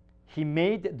 he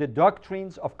made the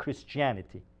doctrines of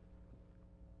Christianity,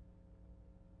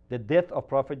 the death of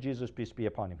Prophet Jesus, peace be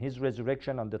upon him, his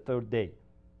resurrection on the third day,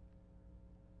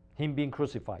 him being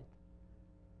crucified,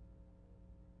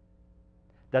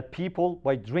 that people,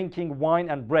 by drinking wine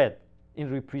and bread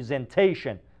in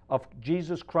representation of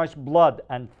Jesus Christ's blood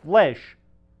and flesh,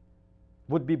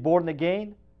 would be born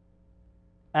again,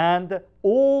 and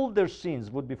all their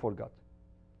sins would be forgotten,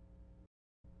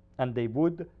 and they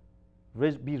would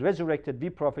be resurrected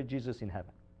with Prophet Jesus in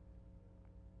heaven.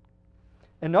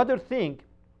 Another thing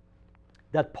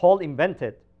that Paul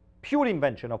invented, pure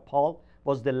invention of Paul,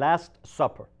 was the Last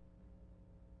Supper.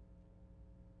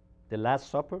 The Last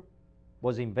Supper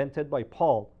was invented by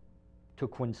Paul to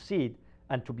coincide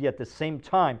and to be at the same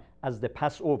time as the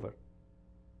Passover,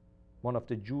 one of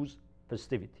the Jews'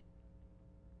 festivity.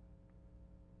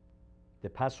 The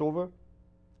Passover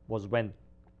was when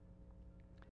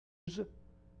Jews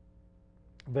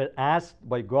were asked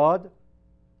by God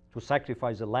to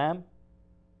sacrifice a lamb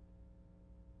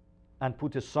and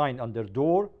put a sign on their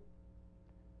door.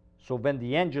 So when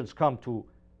the angels come to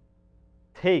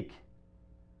take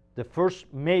the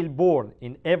first male born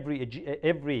in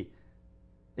every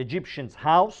Egyptian's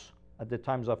house at the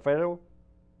times of Pharaoh,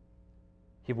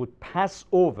 he would pass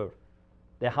over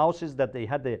the houses that they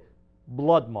had the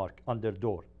blood mark on their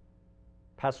door.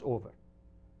 Pass over.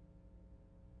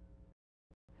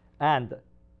 And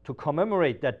to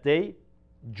commemorate that day,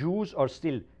 Jews are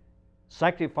still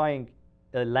sacrificing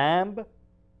a lamb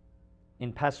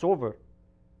in Passover.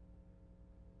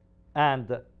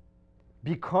 And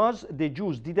because the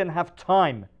Jews didn't have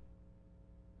time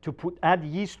to add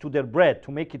yeast to their bread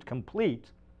to make it complete,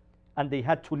 and they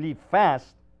had to leave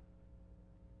fast,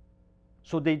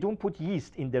 so they don't put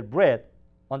yeast in their bread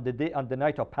on the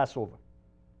night of Passover.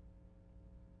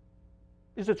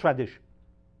 It's a tradition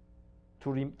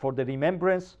for the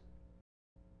remembrance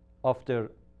of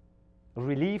their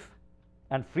relief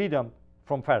and freedom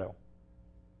from Pharaoh.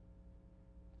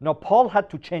 Now Paul had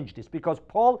to change this because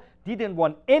Paul didn't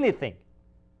want anything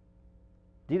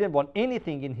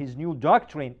in his new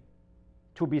doctrine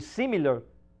to be similar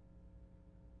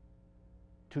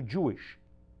to Jewish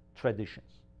traditions,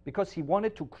 because he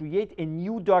wanted to create a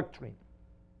new doctrine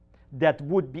that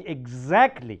would be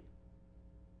exactly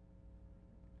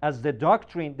as the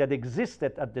doctrine that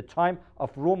existed at the time of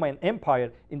Roman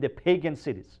Empire in the pagan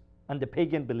cities and the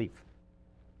pagan belief.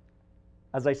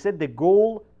 As I said, the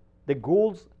goals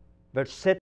were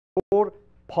set before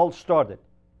Paul started.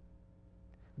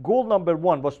 Goal number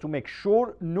one was to make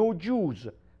sure no Jews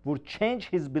would change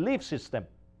his belief system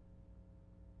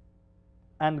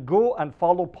and go and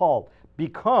follow Paul,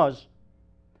 because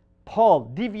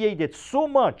Paul deviated so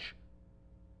much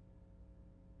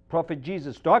Prophet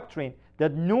Jesus' doctrine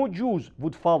that no Jews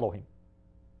would follow him.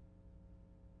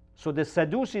 So the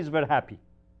Sadducees were happy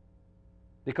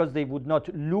because they would not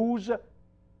lose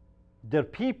their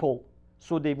people,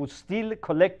 so they would still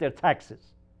collect their taxes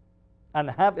and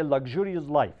have a luxurious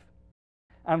life.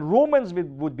 And Romans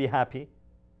would be happy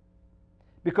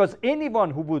because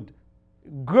anyone who would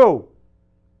go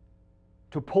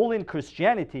to pull in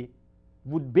Christianity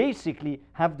would basically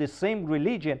have the same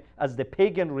religion as the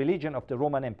pagan religion of the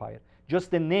Roman Empire.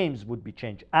 Just the names would be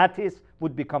changed. Atheist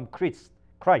would become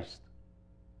Christ.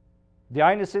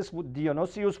 Dionysius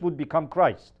would become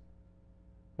Christ.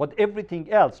 But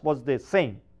everything else was the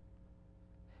same.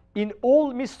 In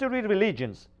all mystery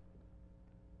religions,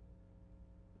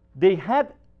 they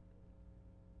had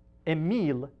a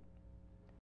meal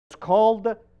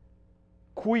called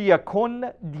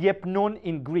Kouiakon diepnon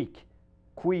in Greek.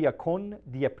 Kouiakon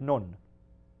diepnon,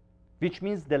 which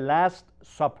means the Last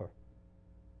Supper.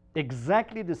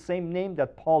 Exactly the same name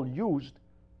that Paul used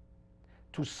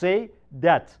to say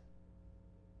that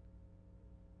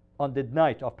on the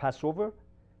night of Passover,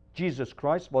 Jesus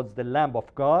Christ was the Lamb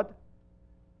of God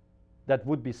that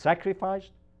would be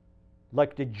sacrificed.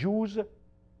 Like the Jews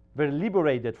were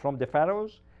liberated from the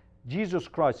pharaohs, Jesus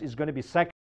Christ is going to be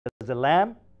sacrificed as a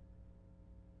lamb,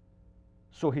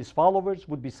 so his followers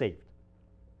would be saved.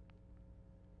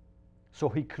 So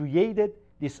he created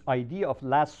this idea of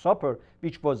Last Supper,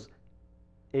 which was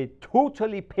a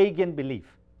totally pagan belief,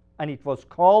 and it was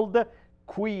called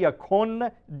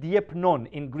Kouiakon diepnon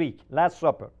in Greek, Last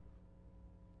Supper.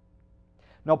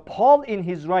 Now Paul in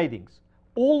his writings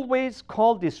always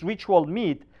called this ritual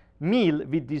meal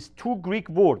with these two Greek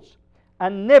words,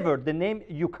 and never the name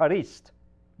Eucharist,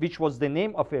 which was the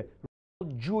name of a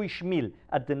Jewish meal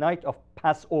at the night of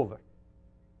Passover.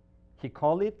 He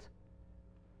called it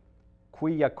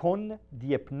huiakon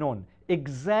diepnon,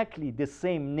 exactly the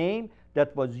same name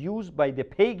that was used by the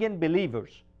pagan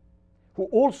believers who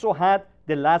also had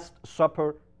the Last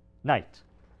Supper night.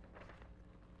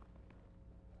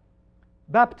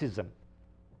 Baptism.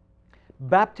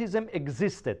 Baptism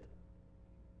existed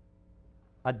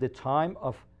at the time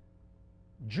of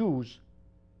Jews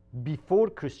before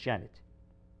Christianity.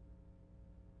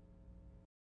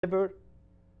 Whenever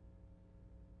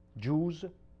Jews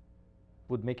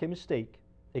would make a mistake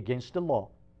against the law,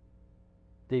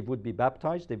 they would be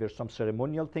baptized. There were some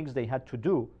ceremonial things they had to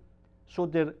do, so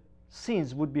their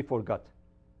sins would be forgotten,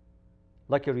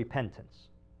 like a repentance.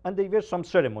 And there were some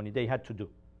ceremony they had to do.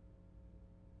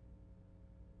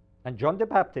 And John the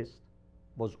Baptist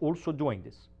was also doing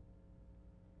this.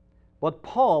 But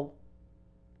Paul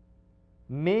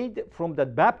made from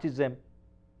that baptism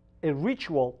a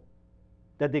ritual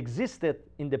that existed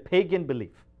in the pagan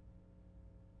belief.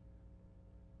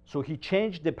 So he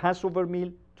changed the Passover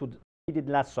meal to the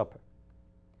Last Supper.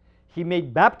 He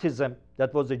made baptism,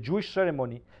 that was a Jewish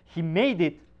ceremony, he made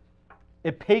it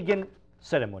a pagan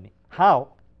ceremony. How?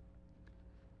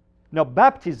 Now,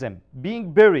 baptism,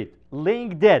 being buried,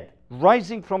 laying dead,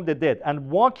 rising from the dead, and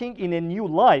walking in a new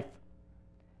life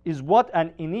is what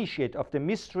an initiate of the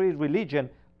mystery religion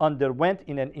underwent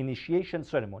in an initiation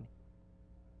ceremony.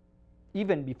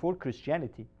 Even before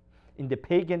Christianity, in the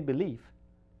pagan belief,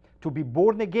 to be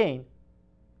born again,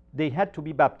 they had to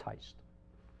be baptized.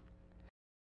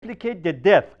 To replicate the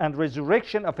death and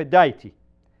resurrection of a deity,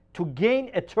 to gain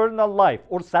eternal life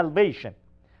or salvation,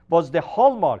 was the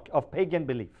hallmark of pagan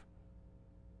belief.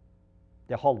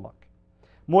 The hallmark.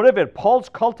 Moreover, Paul's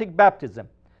cultic baptism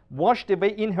washed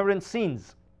away inherent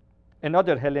sins,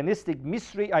 another Hellenistic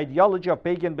mystery ideology of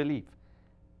pagan belief.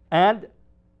 And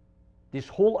this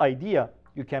whole idea,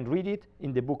 you can read it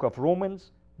in the book of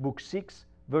Romans, book 6,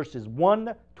 verses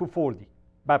 1 to 40,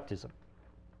 baptism.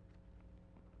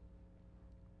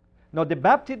 Now, the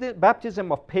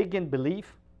baptism of pagan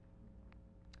belief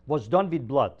was done with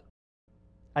blood,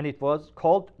 and it was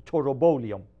called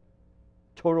torobolium.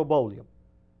 Torobolium.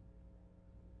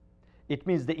 It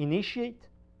means the initiate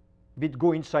would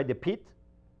go inside the pit.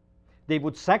 They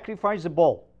would sacrifice a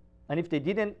bull, and if they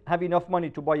didn't have enough money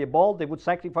to buy a bull, they would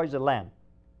sacrifice a lamb.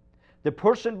 The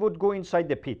person would go inside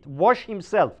the pit, wash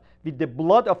himself with the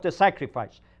blood of the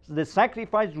sacrifice. So the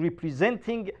sacrifice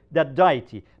representing that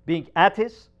deity, being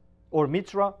Attis or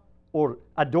Mitra or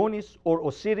Adonis or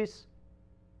Osiris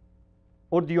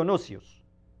or Dionysius.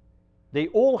 They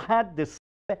all had the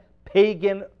same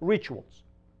pagan rituals,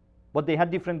 but they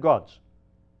had different gods.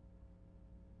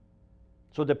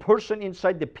 So the person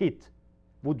inside the pit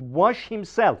would wash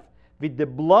himself with the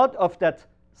blood of that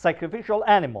sacrificial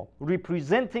animal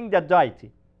representing that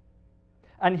deity,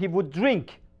 and he would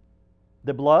drink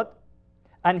the blood,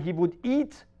 and he would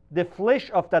eat the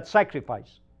flesh of that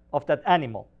sacrifice, of that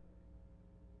animal,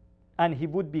 and he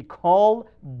would be called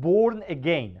born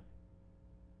again,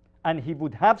 and he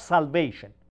would have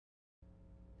salvation.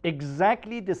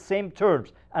 Exactly the same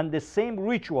terms and the same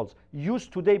rituals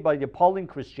used today by the Pauline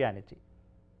Christianity.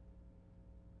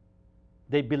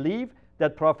 They believe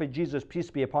that Prophet Jesus,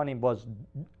 peace be upon him,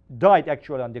 died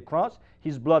actually on the cross.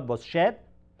 His blood was shed.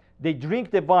 They drink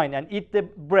the wine and eat the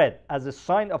bread as a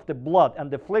sign of the blood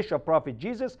and the flesh of Prophet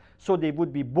Jesus, so they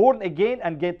would be born again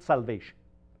and get salvation.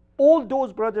 All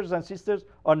those, brothers and sisters,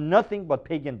 are nothing but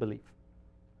pagan belief.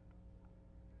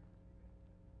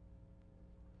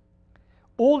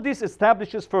 All this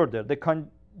establishes further the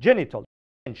congenital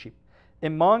relationship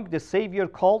among the Savior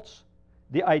cults,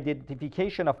 the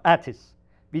identification of Attis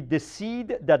with the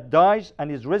seed that dies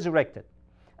and is resurrected,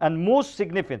 and most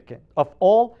significant of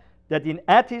all, that in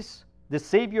Attis the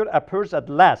Savior appears at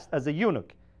last as a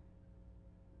eunuch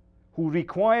who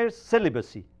requires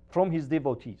celibacy from his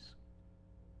devotees.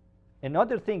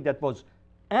 Another thing that was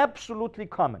absolutely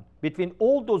common between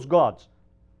all those gods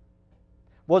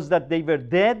was that they were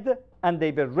dead and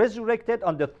they were resurrected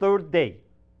on the third day.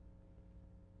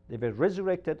 They were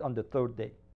resurrected on the third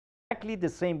day. Exactly the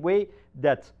same way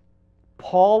that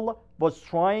Paul was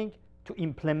trying to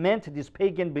implement this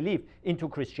pagan belief into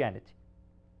Christianity.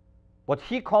 What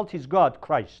he called his God,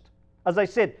 Christ. As I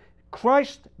said,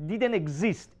 Christ didn't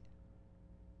exist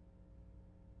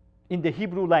in the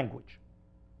Hebrew language.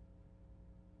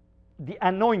 The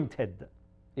anointed,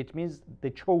 it means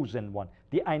the chosen one,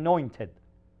 the anointed.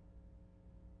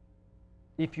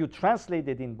 If you translate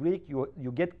it in Greek,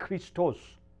 you get Christos.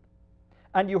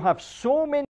 And you have so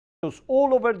many Christos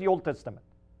all over the Old Testament.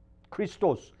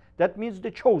 Christos, that means the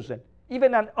chosen.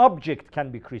 Even an object can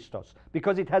be Christos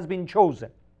because it has been chosen.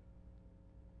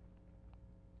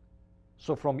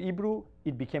 So from Hebrew,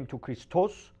 it became to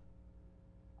Christos,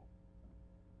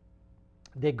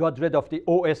 They got rid of the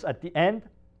OS at the end.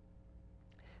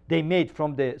 They made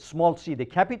from the small c the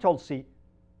capital C.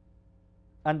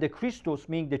 And the Christos,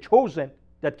 meaning the chosen,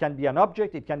 that can be an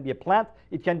object, it can be a plant,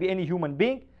 it can be any human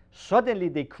being. Suddenly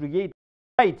they create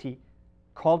a deity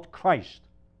called Christ.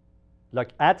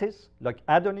 Like Attis, like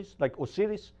Adonis, like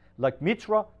Osiris, like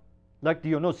Mitra, like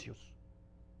Dionysius.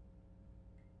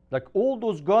 Like all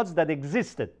those gods that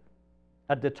existed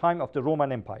at the time of the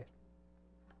Roman Empire.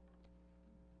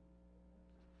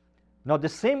 Now the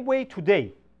same way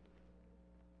today,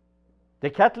 the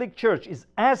Catholic Church is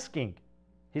asking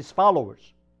his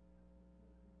followers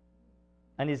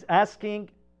and is asking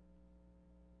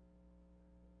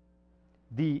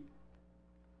the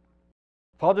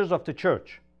fathers of the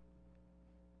church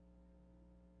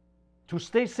to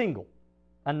stay single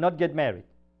and not get married.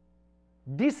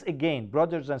 This again,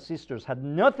 brothers and sisters, had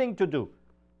nothing to do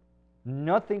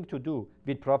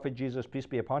with Prophet Jesus, peace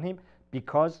be upon him,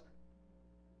 because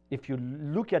if you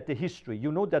look at the history,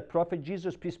 you know that Prophet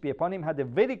Jesus, peace be upon him, had a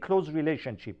very close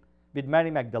relationship with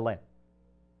Mary Magdalene.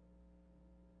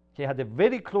 He had a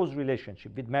very close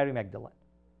relationship with Mary Magdalene.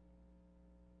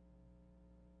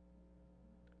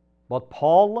 But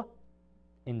Paul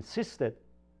insisted,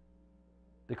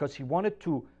 because he wanted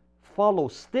to follow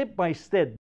step by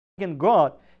step in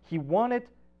God, he wanted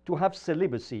to have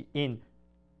celibacy in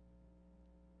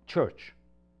church,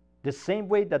 the same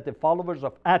way that the followers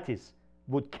of Attis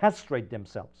would castrate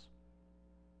themselves,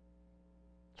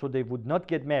 so they would not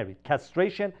get married.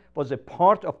 Castration was a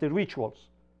part of the rituals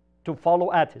to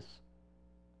follow Attis.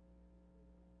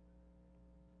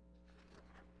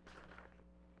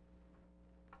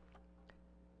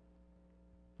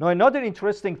 Now another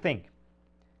interesting thing,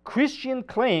 Christians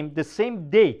claim the same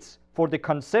dates for the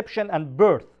conception and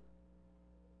birth of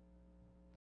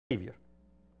the Savior.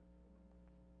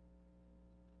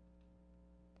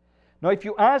 Now if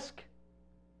you ask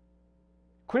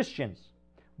Christians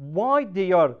why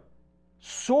there are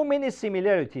so many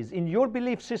similarities in your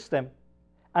belief system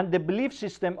and the belief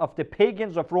system of the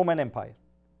pagans of Roman Empire,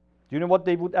 do you know what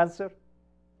they would answer?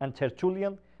 And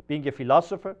Tertullian, being a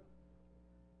philosopher,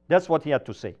 that's what he had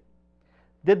to say.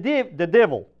 The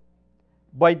devil,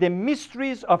 by the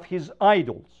mysteries of his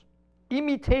idols,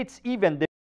 imitates even the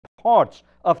parts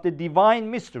of the divine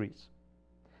mysteries.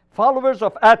 Followers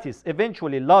of Attis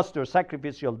eventually lost their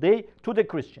sacrificial day to the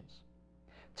Christians.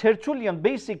 Tertullian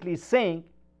basically is saying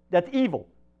that evil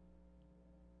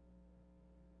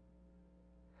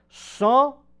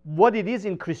saw what it is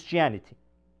in Christianity,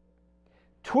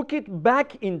 took it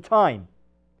back in time,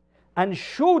 and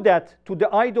showed that to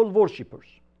the idol worshippers,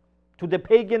 to the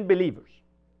pagan believers.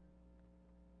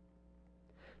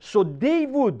 So they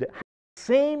would have the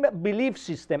same belief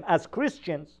system as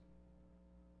Christians,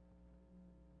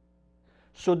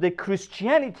 so the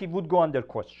Christianity would go under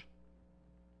question.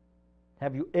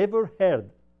 Have you ever heard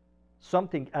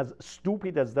something as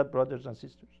stupid as that, brothers and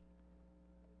sisters?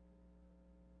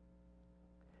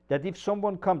 That if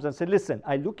someone comes and says, listen,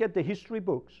 I look at the history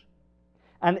books,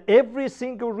 and every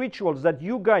single rituals that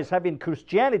you guys have in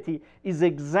Christianity is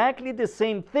exactly the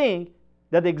same thing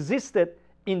that existed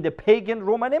in the pagan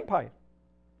Roman Empire.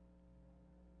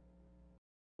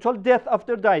 Total death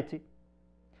after deity,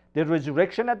 the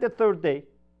resurrection at the third day,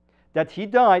 that he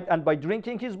died, and by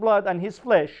drinking his blood and his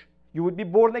flesh, you would be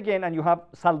born again and you have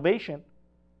salvation.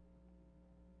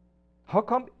 How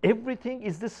come everything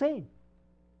is the same?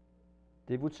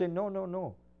 They would say, no, no,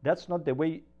 no. That's not the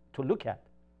way to look at.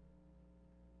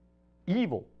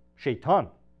 Evil, Shaitan,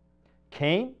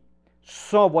 came,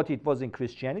 saw what it was in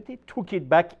Christianity, took it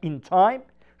back in time,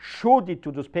 showed it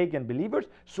to those pagan believers.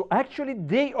 So actually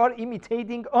they are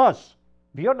imitating us.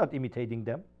 We are not imitating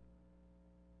them.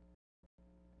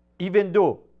 Even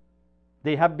though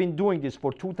they have been doing this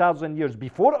for 2,000 years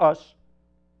before us,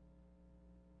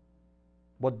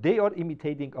 but they are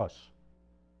imitating us.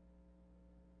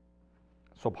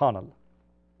 Subhanallah.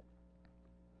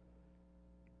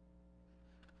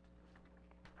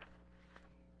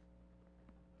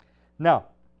 Now,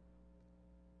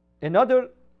 another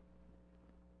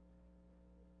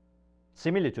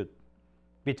similitude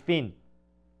between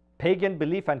pagan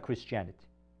belief and Christianity.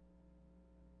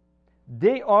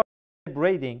 They are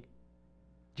celebrating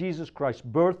Jesus Christ's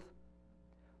birth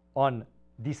on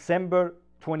December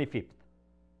 25th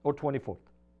or 24th.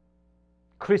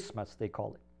 Christmas, they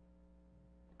call it.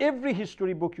 Every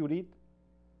history book you read,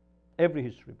 every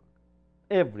history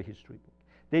book,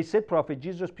 they said Prophet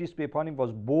Jesus, peace be upon him,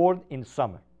 was born in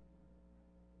summer.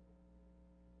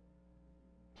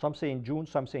 Some say in June,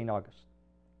 some say in August.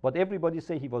 But everybody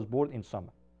say he was born in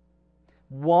summer.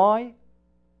 Why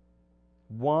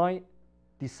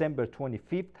December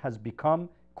 25th has become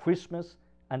Christmas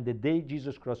and the day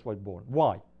Jesus Christ was born.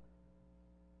 Why?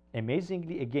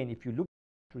 Amazingly, again, if you look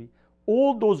at history,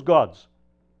 all those gods,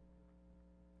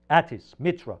 Attis,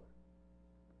 Mitra,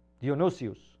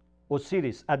 Dionysius,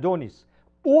 Osiris, Adonis,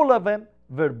 all of them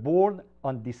were born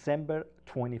on December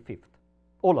 25th.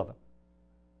 All of them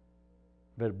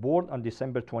were born on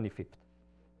December 25th.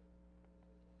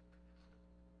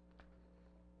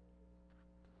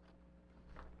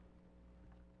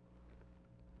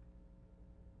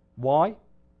 Why?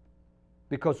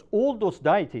 Because all those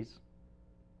deities,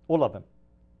 all of them,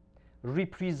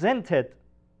 represented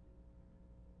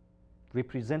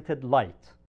light.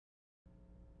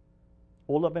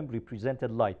 All of them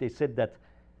represented light. They said that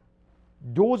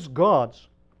those gods,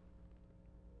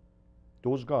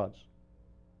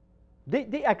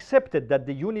 they accepted that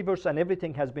the universe and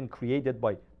everything has been created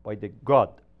by the God,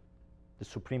 the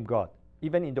supreme God.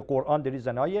 Even in the Quran there is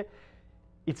an ayah,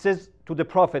 it says to the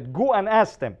Prophet, go and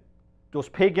ask them, those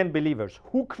pagan believers,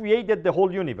 who created the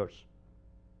whole universe?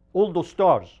 All those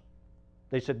stars.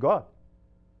 They said God.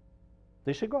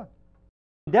 They said God.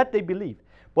 That they believe.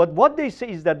 But what they say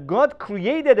is that God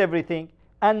created everything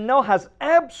and now has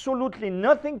absolutely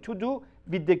nothing to do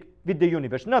with the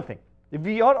universe. Nothing.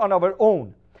 We are on our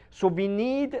own. So we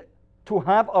need to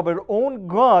have our own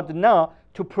God now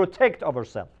to protect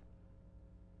ourselves.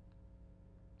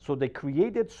 So they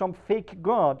created some fake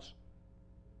gods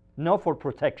now for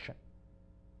protection,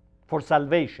 for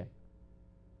salvation.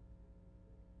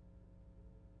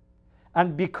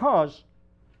 And because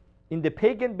in the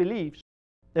pagan beliefs,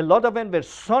 a lot of them were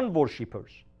sun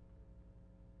worshippers.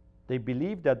 They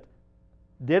believed that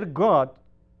their God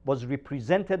was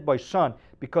represented by sun,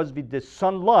 because with the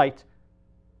sunlight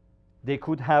they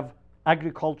could have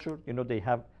agriculture,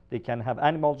 they can have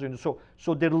animals,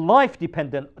 so their life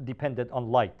depended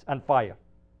on light and fire.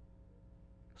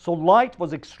 So light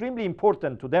was extremely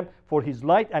important to them for his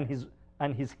light and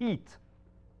his heat.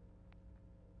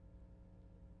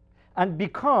 And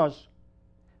because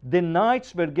the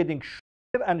nights were getting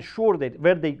shorter and shorter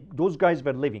where those guys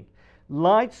were living,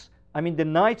 the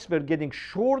nights were getting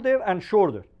shorter and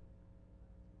shorter.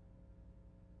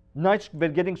 Nights were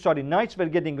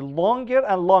getting longer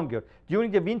and longer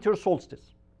during the winter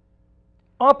solstice,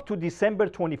 up to December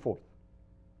 24th.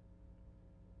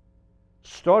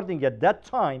 Starting at that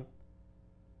time,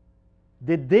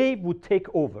 the day would take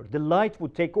over, the light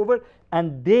would take over,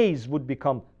 and days would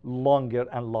become longer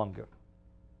and longer.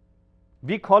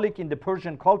 We call it in the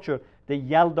Persian culture the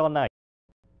Yalda night.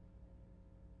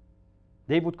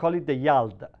 They would call it the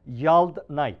Yald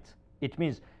night. It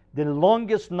means the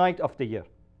longest night of the year.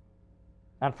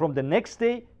 And from the next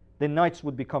day, the nights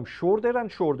would become shorter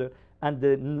and shorter, and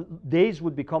the days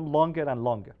would become longer and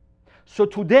longer. So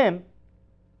to them,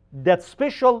 that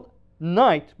special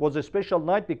night was a special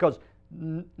night because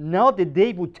now the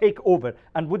day would take over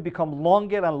and would become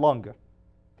longer and longer.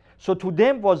 So to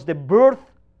them was the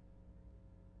birth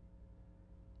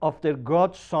of their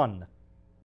god sun,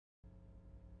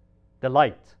 the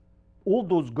light. All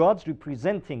those gods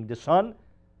representing the sun,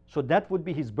 so that would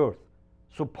be his birth.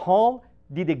 So Paul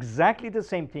did exactly the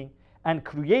same thing and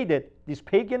created this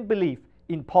pagan belief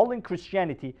in Pauline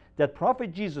Christianity that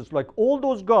Prophet Jesus, like all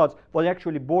those gods, was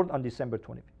actually born on December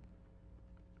 25th.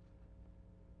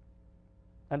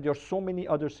 And there are so many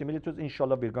other similitudes.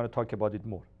 Inshallah, we're going to talk about it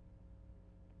more.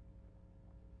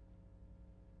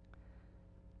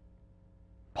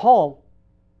 Paul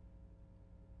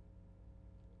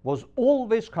was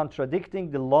always contradicting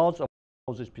the laws of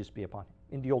Moses, peace be upon him,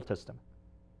 in the Old Testament.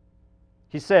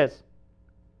 He says,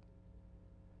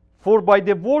 for by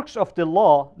the works of the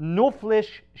law no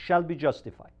flesh shall be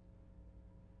justified,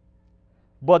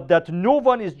 but that no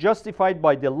one is justified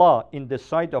by the law in the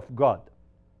sight of God.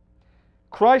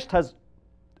 Christ has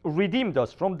redeemed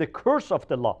us from the curse of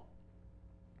the law.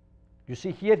 You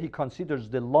see, here he considers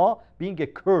the law being a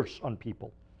curse on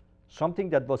people,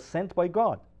 something that was sent by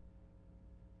God.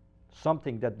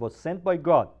 Something that was sent by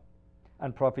God.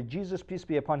 And Prophet Jesus, peace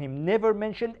be upon him, never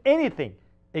mentioned anything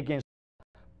against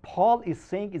Paul is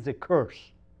saying is a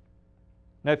curse.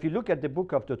 Now, if you look at the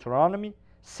book of Deuteronomy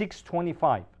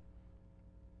 6:25,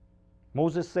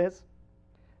 Moses says,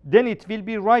 then it will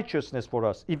be righteousness for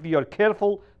us if we are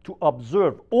careful to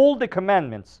observe all the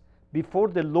commandments before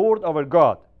the Lord our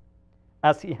God,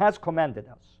 as he has commanded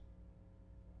us.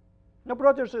 Now,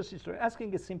 brothers and sisters,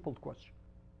 asking a simple question.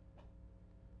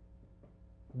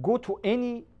 Go to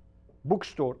any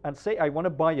bookstore and say, I want to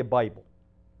buy a Bible.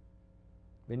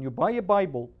 When you buy a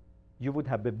Bible, you would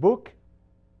have a book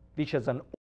which has an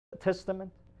Old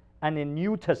Testament and a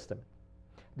New Testament.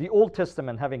 The Old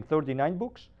Testament having 39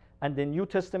 books and the New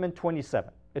Testament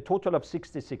 27, a total of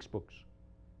 66 books.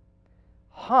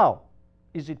 How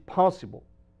is it possible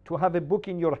to have a book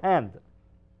in your hand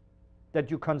that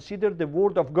you consider the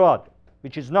Word of God,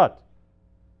 which is not,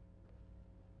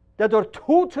 that are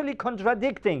totally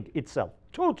contradicting itself,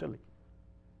 totally?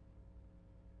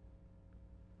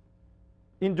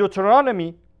 In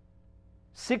Deuteronomy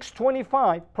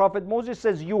 6:25, Prophet Moses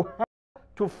says, you have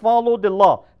to follow the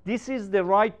law. This is the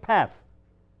right path.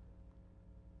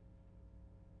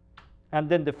 And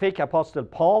then the fake apostle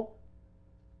Paul,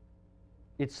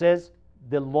 it says,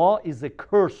 the law is a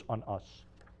curse on us.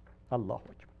 Allahu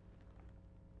Akbar.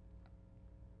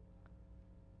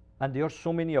 And there are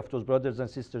so many of those brothers and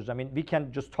sisters. I mean, we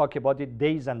can just talk about it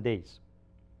days and days.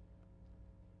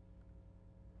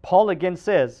 Paul again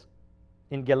says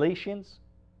in Galatians,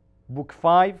 book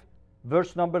 5,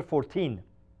 verse number 14,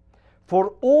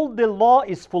 for all the law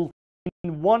is fulfilled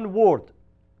in one word,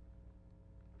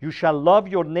 you shall love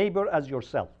your neighbor as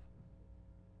yourself.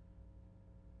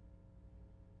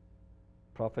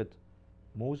 Prophet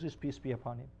Moses, peace be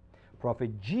upon him, Prophet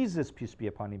Jesus, peace be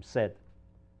upon him, said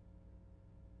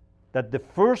that the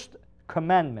first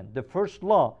commandment, the first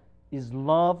law is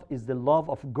love, is the love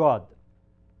of God.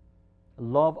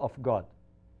 Love of God.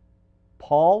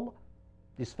 Paul,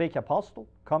 this fake apostle,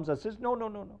 comes and says, no, no,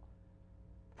 no, no.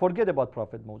 Forget about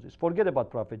Prophet Moses. Forget about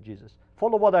Prophet Jesus.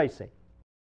 Follow what I say.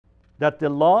 That the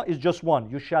law is just one.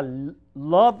 You shall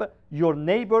love your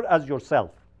neighbor as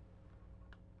yourself.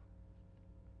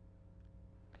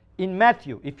 In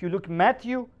Matthew, if you look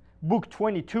Matthew, book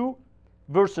 22,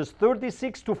 verses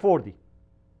 36 to 40.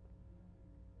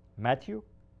 Matthew,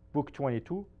 book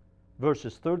 22,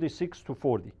 verses 36 to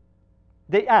 40.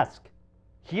 They ask,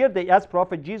 here they ask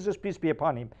Prophet Jesus, peace be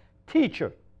upon him,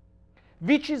 teacher,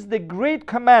 which is the great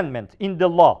commandment in the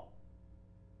law?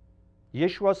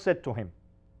 Yeshua said to him,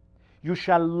 you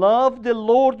shall love the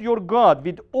Lord your God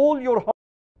with all your heart,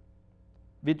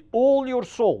 with all your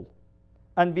soul,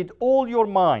 and with all your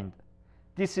mind.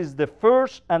 This is the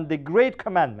first and the great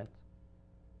commandment.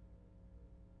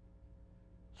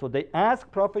 So they ask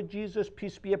Prophet Jesus,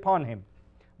 peace be upon him,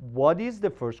 what is the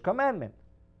first commandment?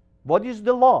 What is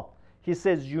the law? He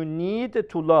says, you need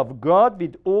to love God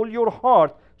with all your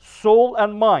heart, soul,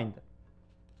 and mind.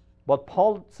 But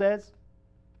Paul says,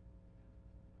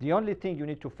 the only thing you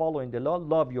need to follow in the law,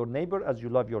 love your neighbor as you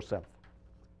love yourself.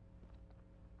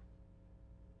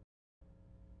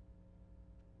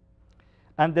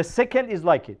 And the second is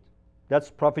like it. That's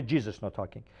Prophet Jesus not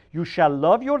talking. You shall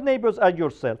love your neighbors as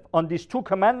yourself. On these two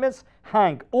commandments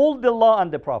hang all the law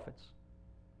and the prophets.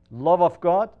 Love of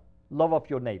God, love of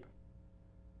your neighbor.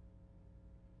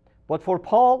 But for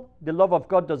Paul, the love of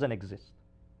God doesn't exist.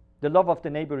 The love of the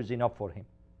neighbor is enough for him.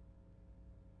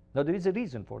 Now there is a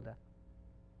reason for that.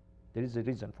 There is a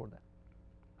reason for that.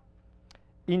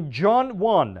 In John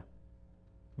 1,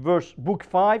 book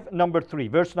 5, number 3,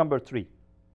 verse number 3,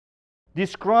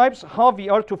 describes how we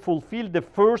are to fulfill the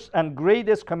first and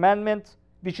greatest commandment,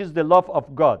 which is the love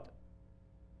of God.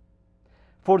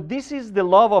 For this is the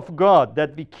love of God,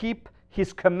 that we keep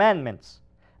his commandments,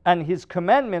 and his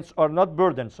commandments are not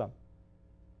burdensome.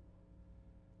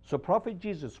 So Prophet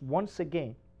Jesus once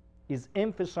again is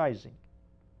emphasizing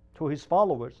to his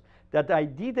followers that I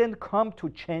didn't come to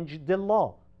change the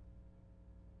law.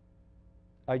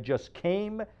 I just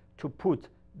came to put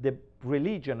the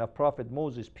religion of Prophet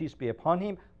Moses, peace be upon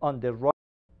him, on the right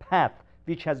path,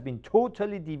 which has been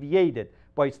totally deviated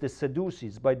by the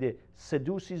Sadducees, by the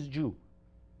Sadducees Jew.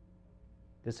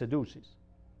 The Sadducees.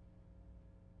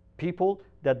 People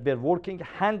that were working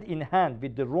hand in hand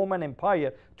with the Roman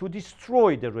Empire to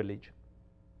destroy the religion,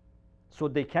 so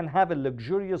they can have a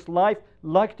luxurious life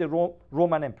like the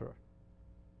Roman emperor,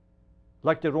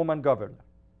 like the Roman governor.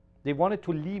 They wanted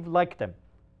to live like them.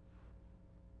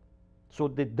 So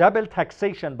the double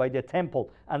taxation by the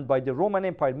temple and by the Roman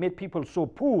Empire made people so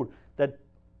poor that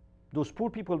those poor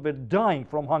people were dying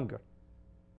from hunger.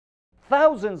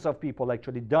 Thousands of people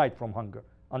actually died from hunger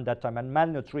on that time, and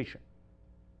malnutrition.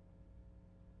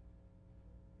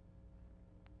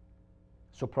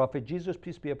 So Prophet Jesus,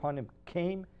 peace be upon him,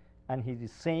 came and he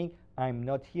is saying, I'm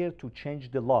not here to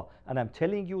change the law. And I'm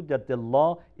telling you that the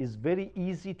law is very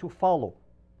easy to follow.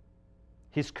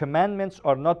 His commandments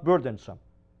are not burdensome.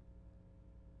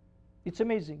 It's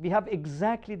amazing. We have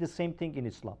exactly the same thing in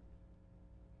Islam.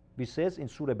 We says in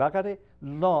Surah Baqarah,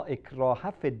 La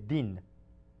ikraha fi din.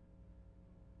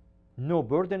 No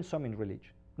burdensome in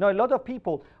religion. Now a lot of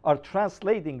people are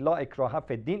translating La ikraha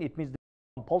fi din. It means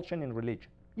compulsion in religion.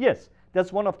 Yes,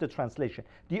 that's one of the translation.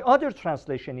 The other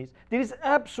translation is, there is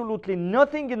absolutely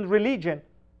nothing in religion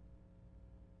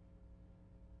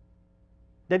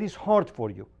that is hard for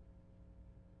you.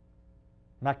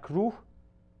 Makruh,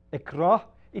 ikrah,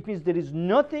 It means there is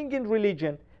nothing in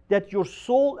religion that your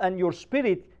soul and your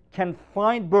spirit can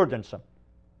find burdensome.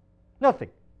 Nothing.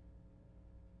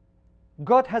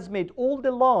 God has made all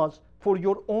the laws for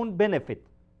your own benefit,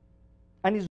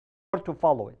 and is hard to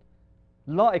follow it.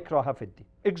 La ikraha fi ddin.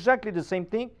 Exactly the same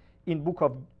thing in book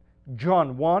of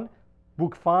John 1,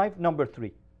 book 5, number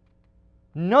 3.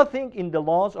 Nothing in the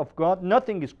laws of God,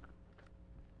 nothing is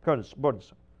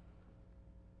burdensome.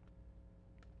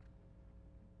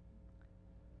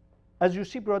 As you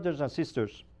see, brothers and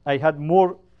sisters, I had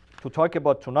more to talk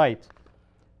about tonight,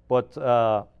 but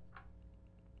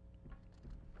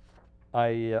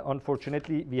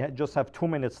unfortunately, we just have 2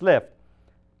 minutes left.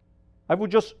 I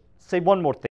would just say one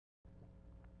more thing.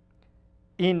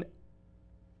 In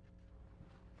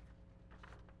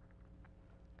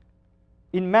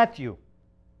Matthew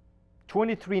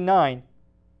 23:9,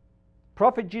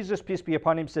 Prophet Jesus, peace be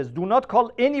upon him, says, "Do not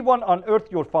call anyone on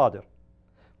earth your father,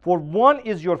 for one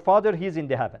is your father, he is in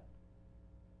the heaven."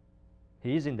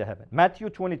 He is in the heaven. Matthew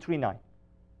 23:9.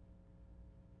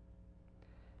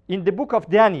 In the book of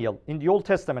Daniel, in the Old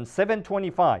Testament,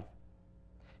 7:25,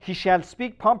 "He shall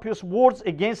speak pompous words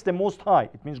against the Most High,"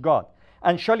 it means God,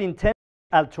 "and shall intend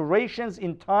alterations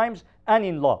in times and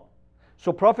in law."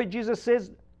 So Prophet Jesus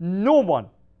says, no one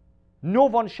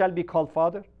shall be called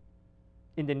father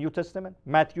in the New Testament,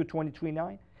 Matthew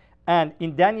 23:9. And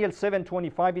in Daniel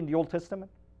 7:25 in the Old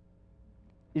Testament,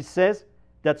 it says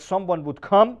that someone would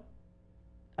come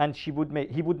and he would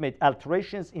make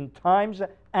alterations in times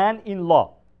and in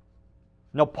law.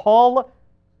 Now Paul,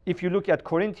 if you look at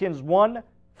Corinthians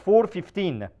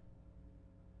 1:4-15,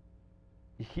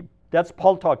 that's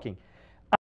Paul talking.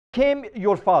 "I became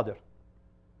your father."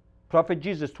 Prophet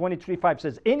Jesus 23:5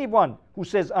 says, anyone who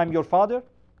says I'm your father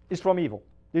is from evil.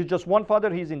 There's just one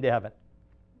father, he's in the heaven.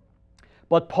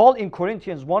 But Paul in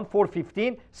Corinthians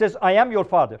 1:4-15 says, I am your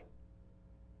father.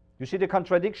 You see the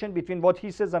contradiction between what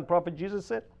he says and Prophet Jesus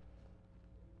said?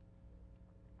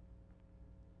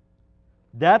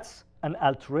 That's an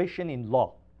alteration in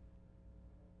law.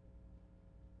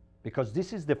 Because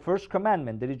this is the first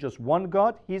commandment. There is just one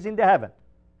God, he is in the heaven.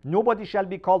 Nobody shall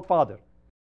be called father.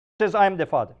 He says, I am the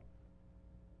father.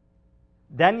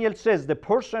 Daniel says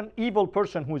the evil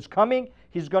person who is coming,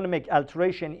 he's going to make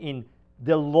alteration in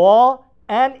the law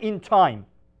and in time.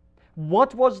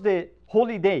 What was the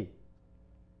holy day?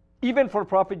 Even for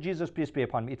Prophet Jesus, peace be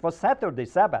upon him, it was Saturday,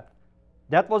 Sabbath.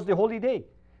 That was the holy day.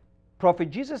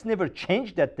 Prophet Jesus never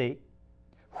changed that day.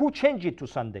 Who changed it to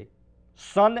Sunday?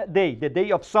 Sunday, the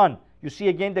day of sun. You see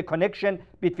again the connection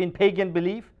between pagan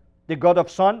belief, the God of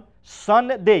sun,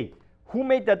 Sunday. Who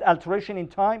made that alteration in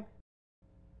time?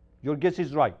 Your guess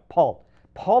is right, Paul.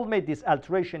 Paul made this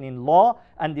alteration in law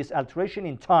and this alteration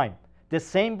in time. The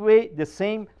same way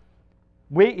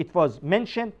it was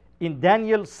mentioned in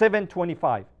Daniel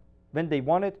 7:25, when they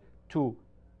wanted to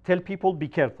tell people, be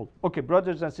careful. Okay,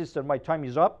 brothers and sisters, my time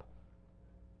is up.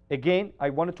 Again,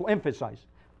 I wanted to emphasize,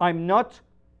 I'm not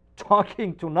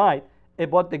talking tonight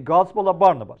about the Gospel of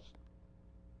Barnabas.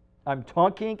 I'm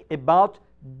talking about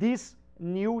this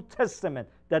New Testament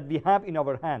that we have in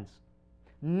our hands.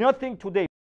 Nothing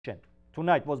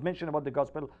tonight was mentioned about the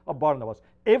Gospel of Barnabas.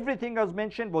 Everything I was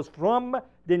mentioned was from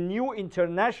the New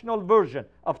International Version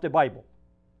of the Bible.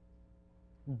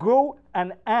 Go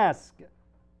and ask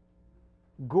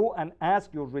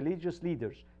your religious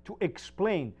leaders to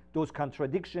explain those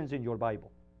contradictions in your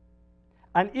Bible.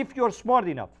 And if you're smart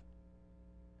enough,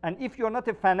 and if you're not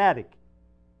a fanatic,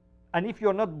 and if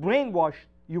you're not brainwashed,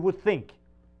 you would think.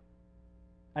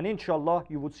 And inshallah,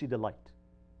 you would see the light.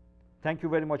 Thank you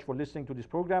very much for listening to this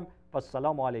program.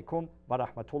 Wassalamu alaikum wa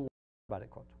rahmatullahi wa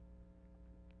barakatuh.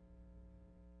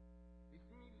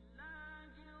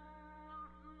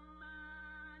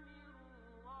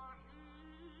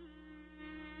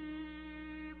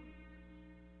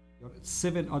 There are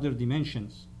 7 other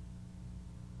dimensions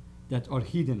that are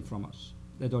hidden from us,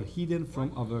 that are hidden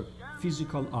from our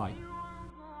physical eye.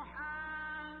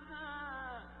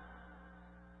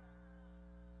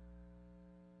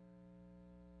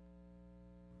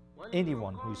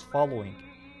 Anyone who is following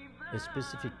a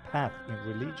specific path in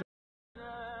religion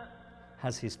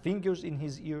has his fingers in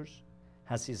his ears,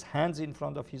 has his hands in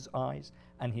front of his eyes,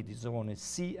 and he doesn't want to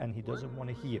see and he doesn't want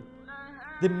to hear.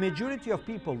 The majority of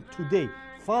people today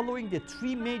following the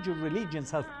 3 major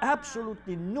religions have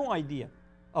absolutely no idea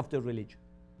of the religion.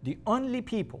 The only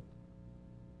people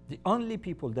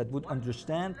that would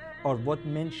understand are what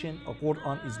mentioned, or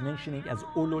Quran is mentioning as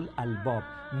ulul albab,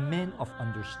 men of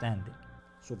understanding.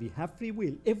 So we have free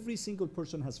will. Every single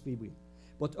person has free will.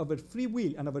 But our free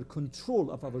will and our control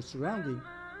of our surrounding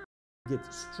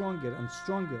gets stronger and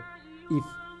stronger if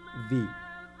we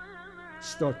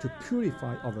start to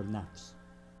purify our nafs.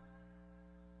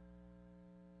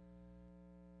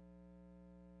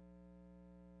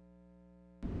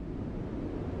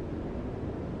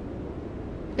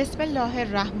 بسم الله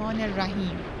الرحمن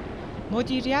الرحیم.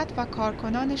 مدیریت و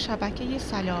کارکنان شبکه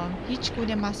سلام هیچ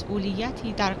گونه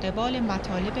مسئولیتی در قبال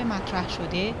مطالب مطرح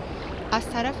شده از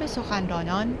طرف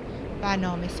سخنرانان،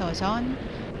 برنامه‌سازان،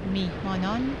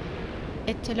 میهمانان،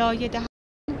 اطلاع دهندگان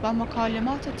و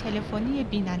مکالمات تلفنی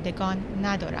بینندگان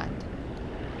ندارند.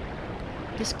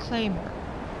 Disclaimer.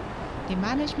 The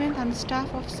management and staff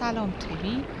of Salaam TV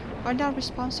are not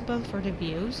responsible for the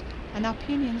views and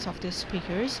opinions of the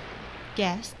speakers,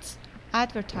 guests,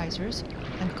 advertisers,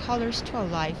 and callers to our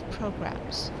live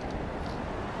programs.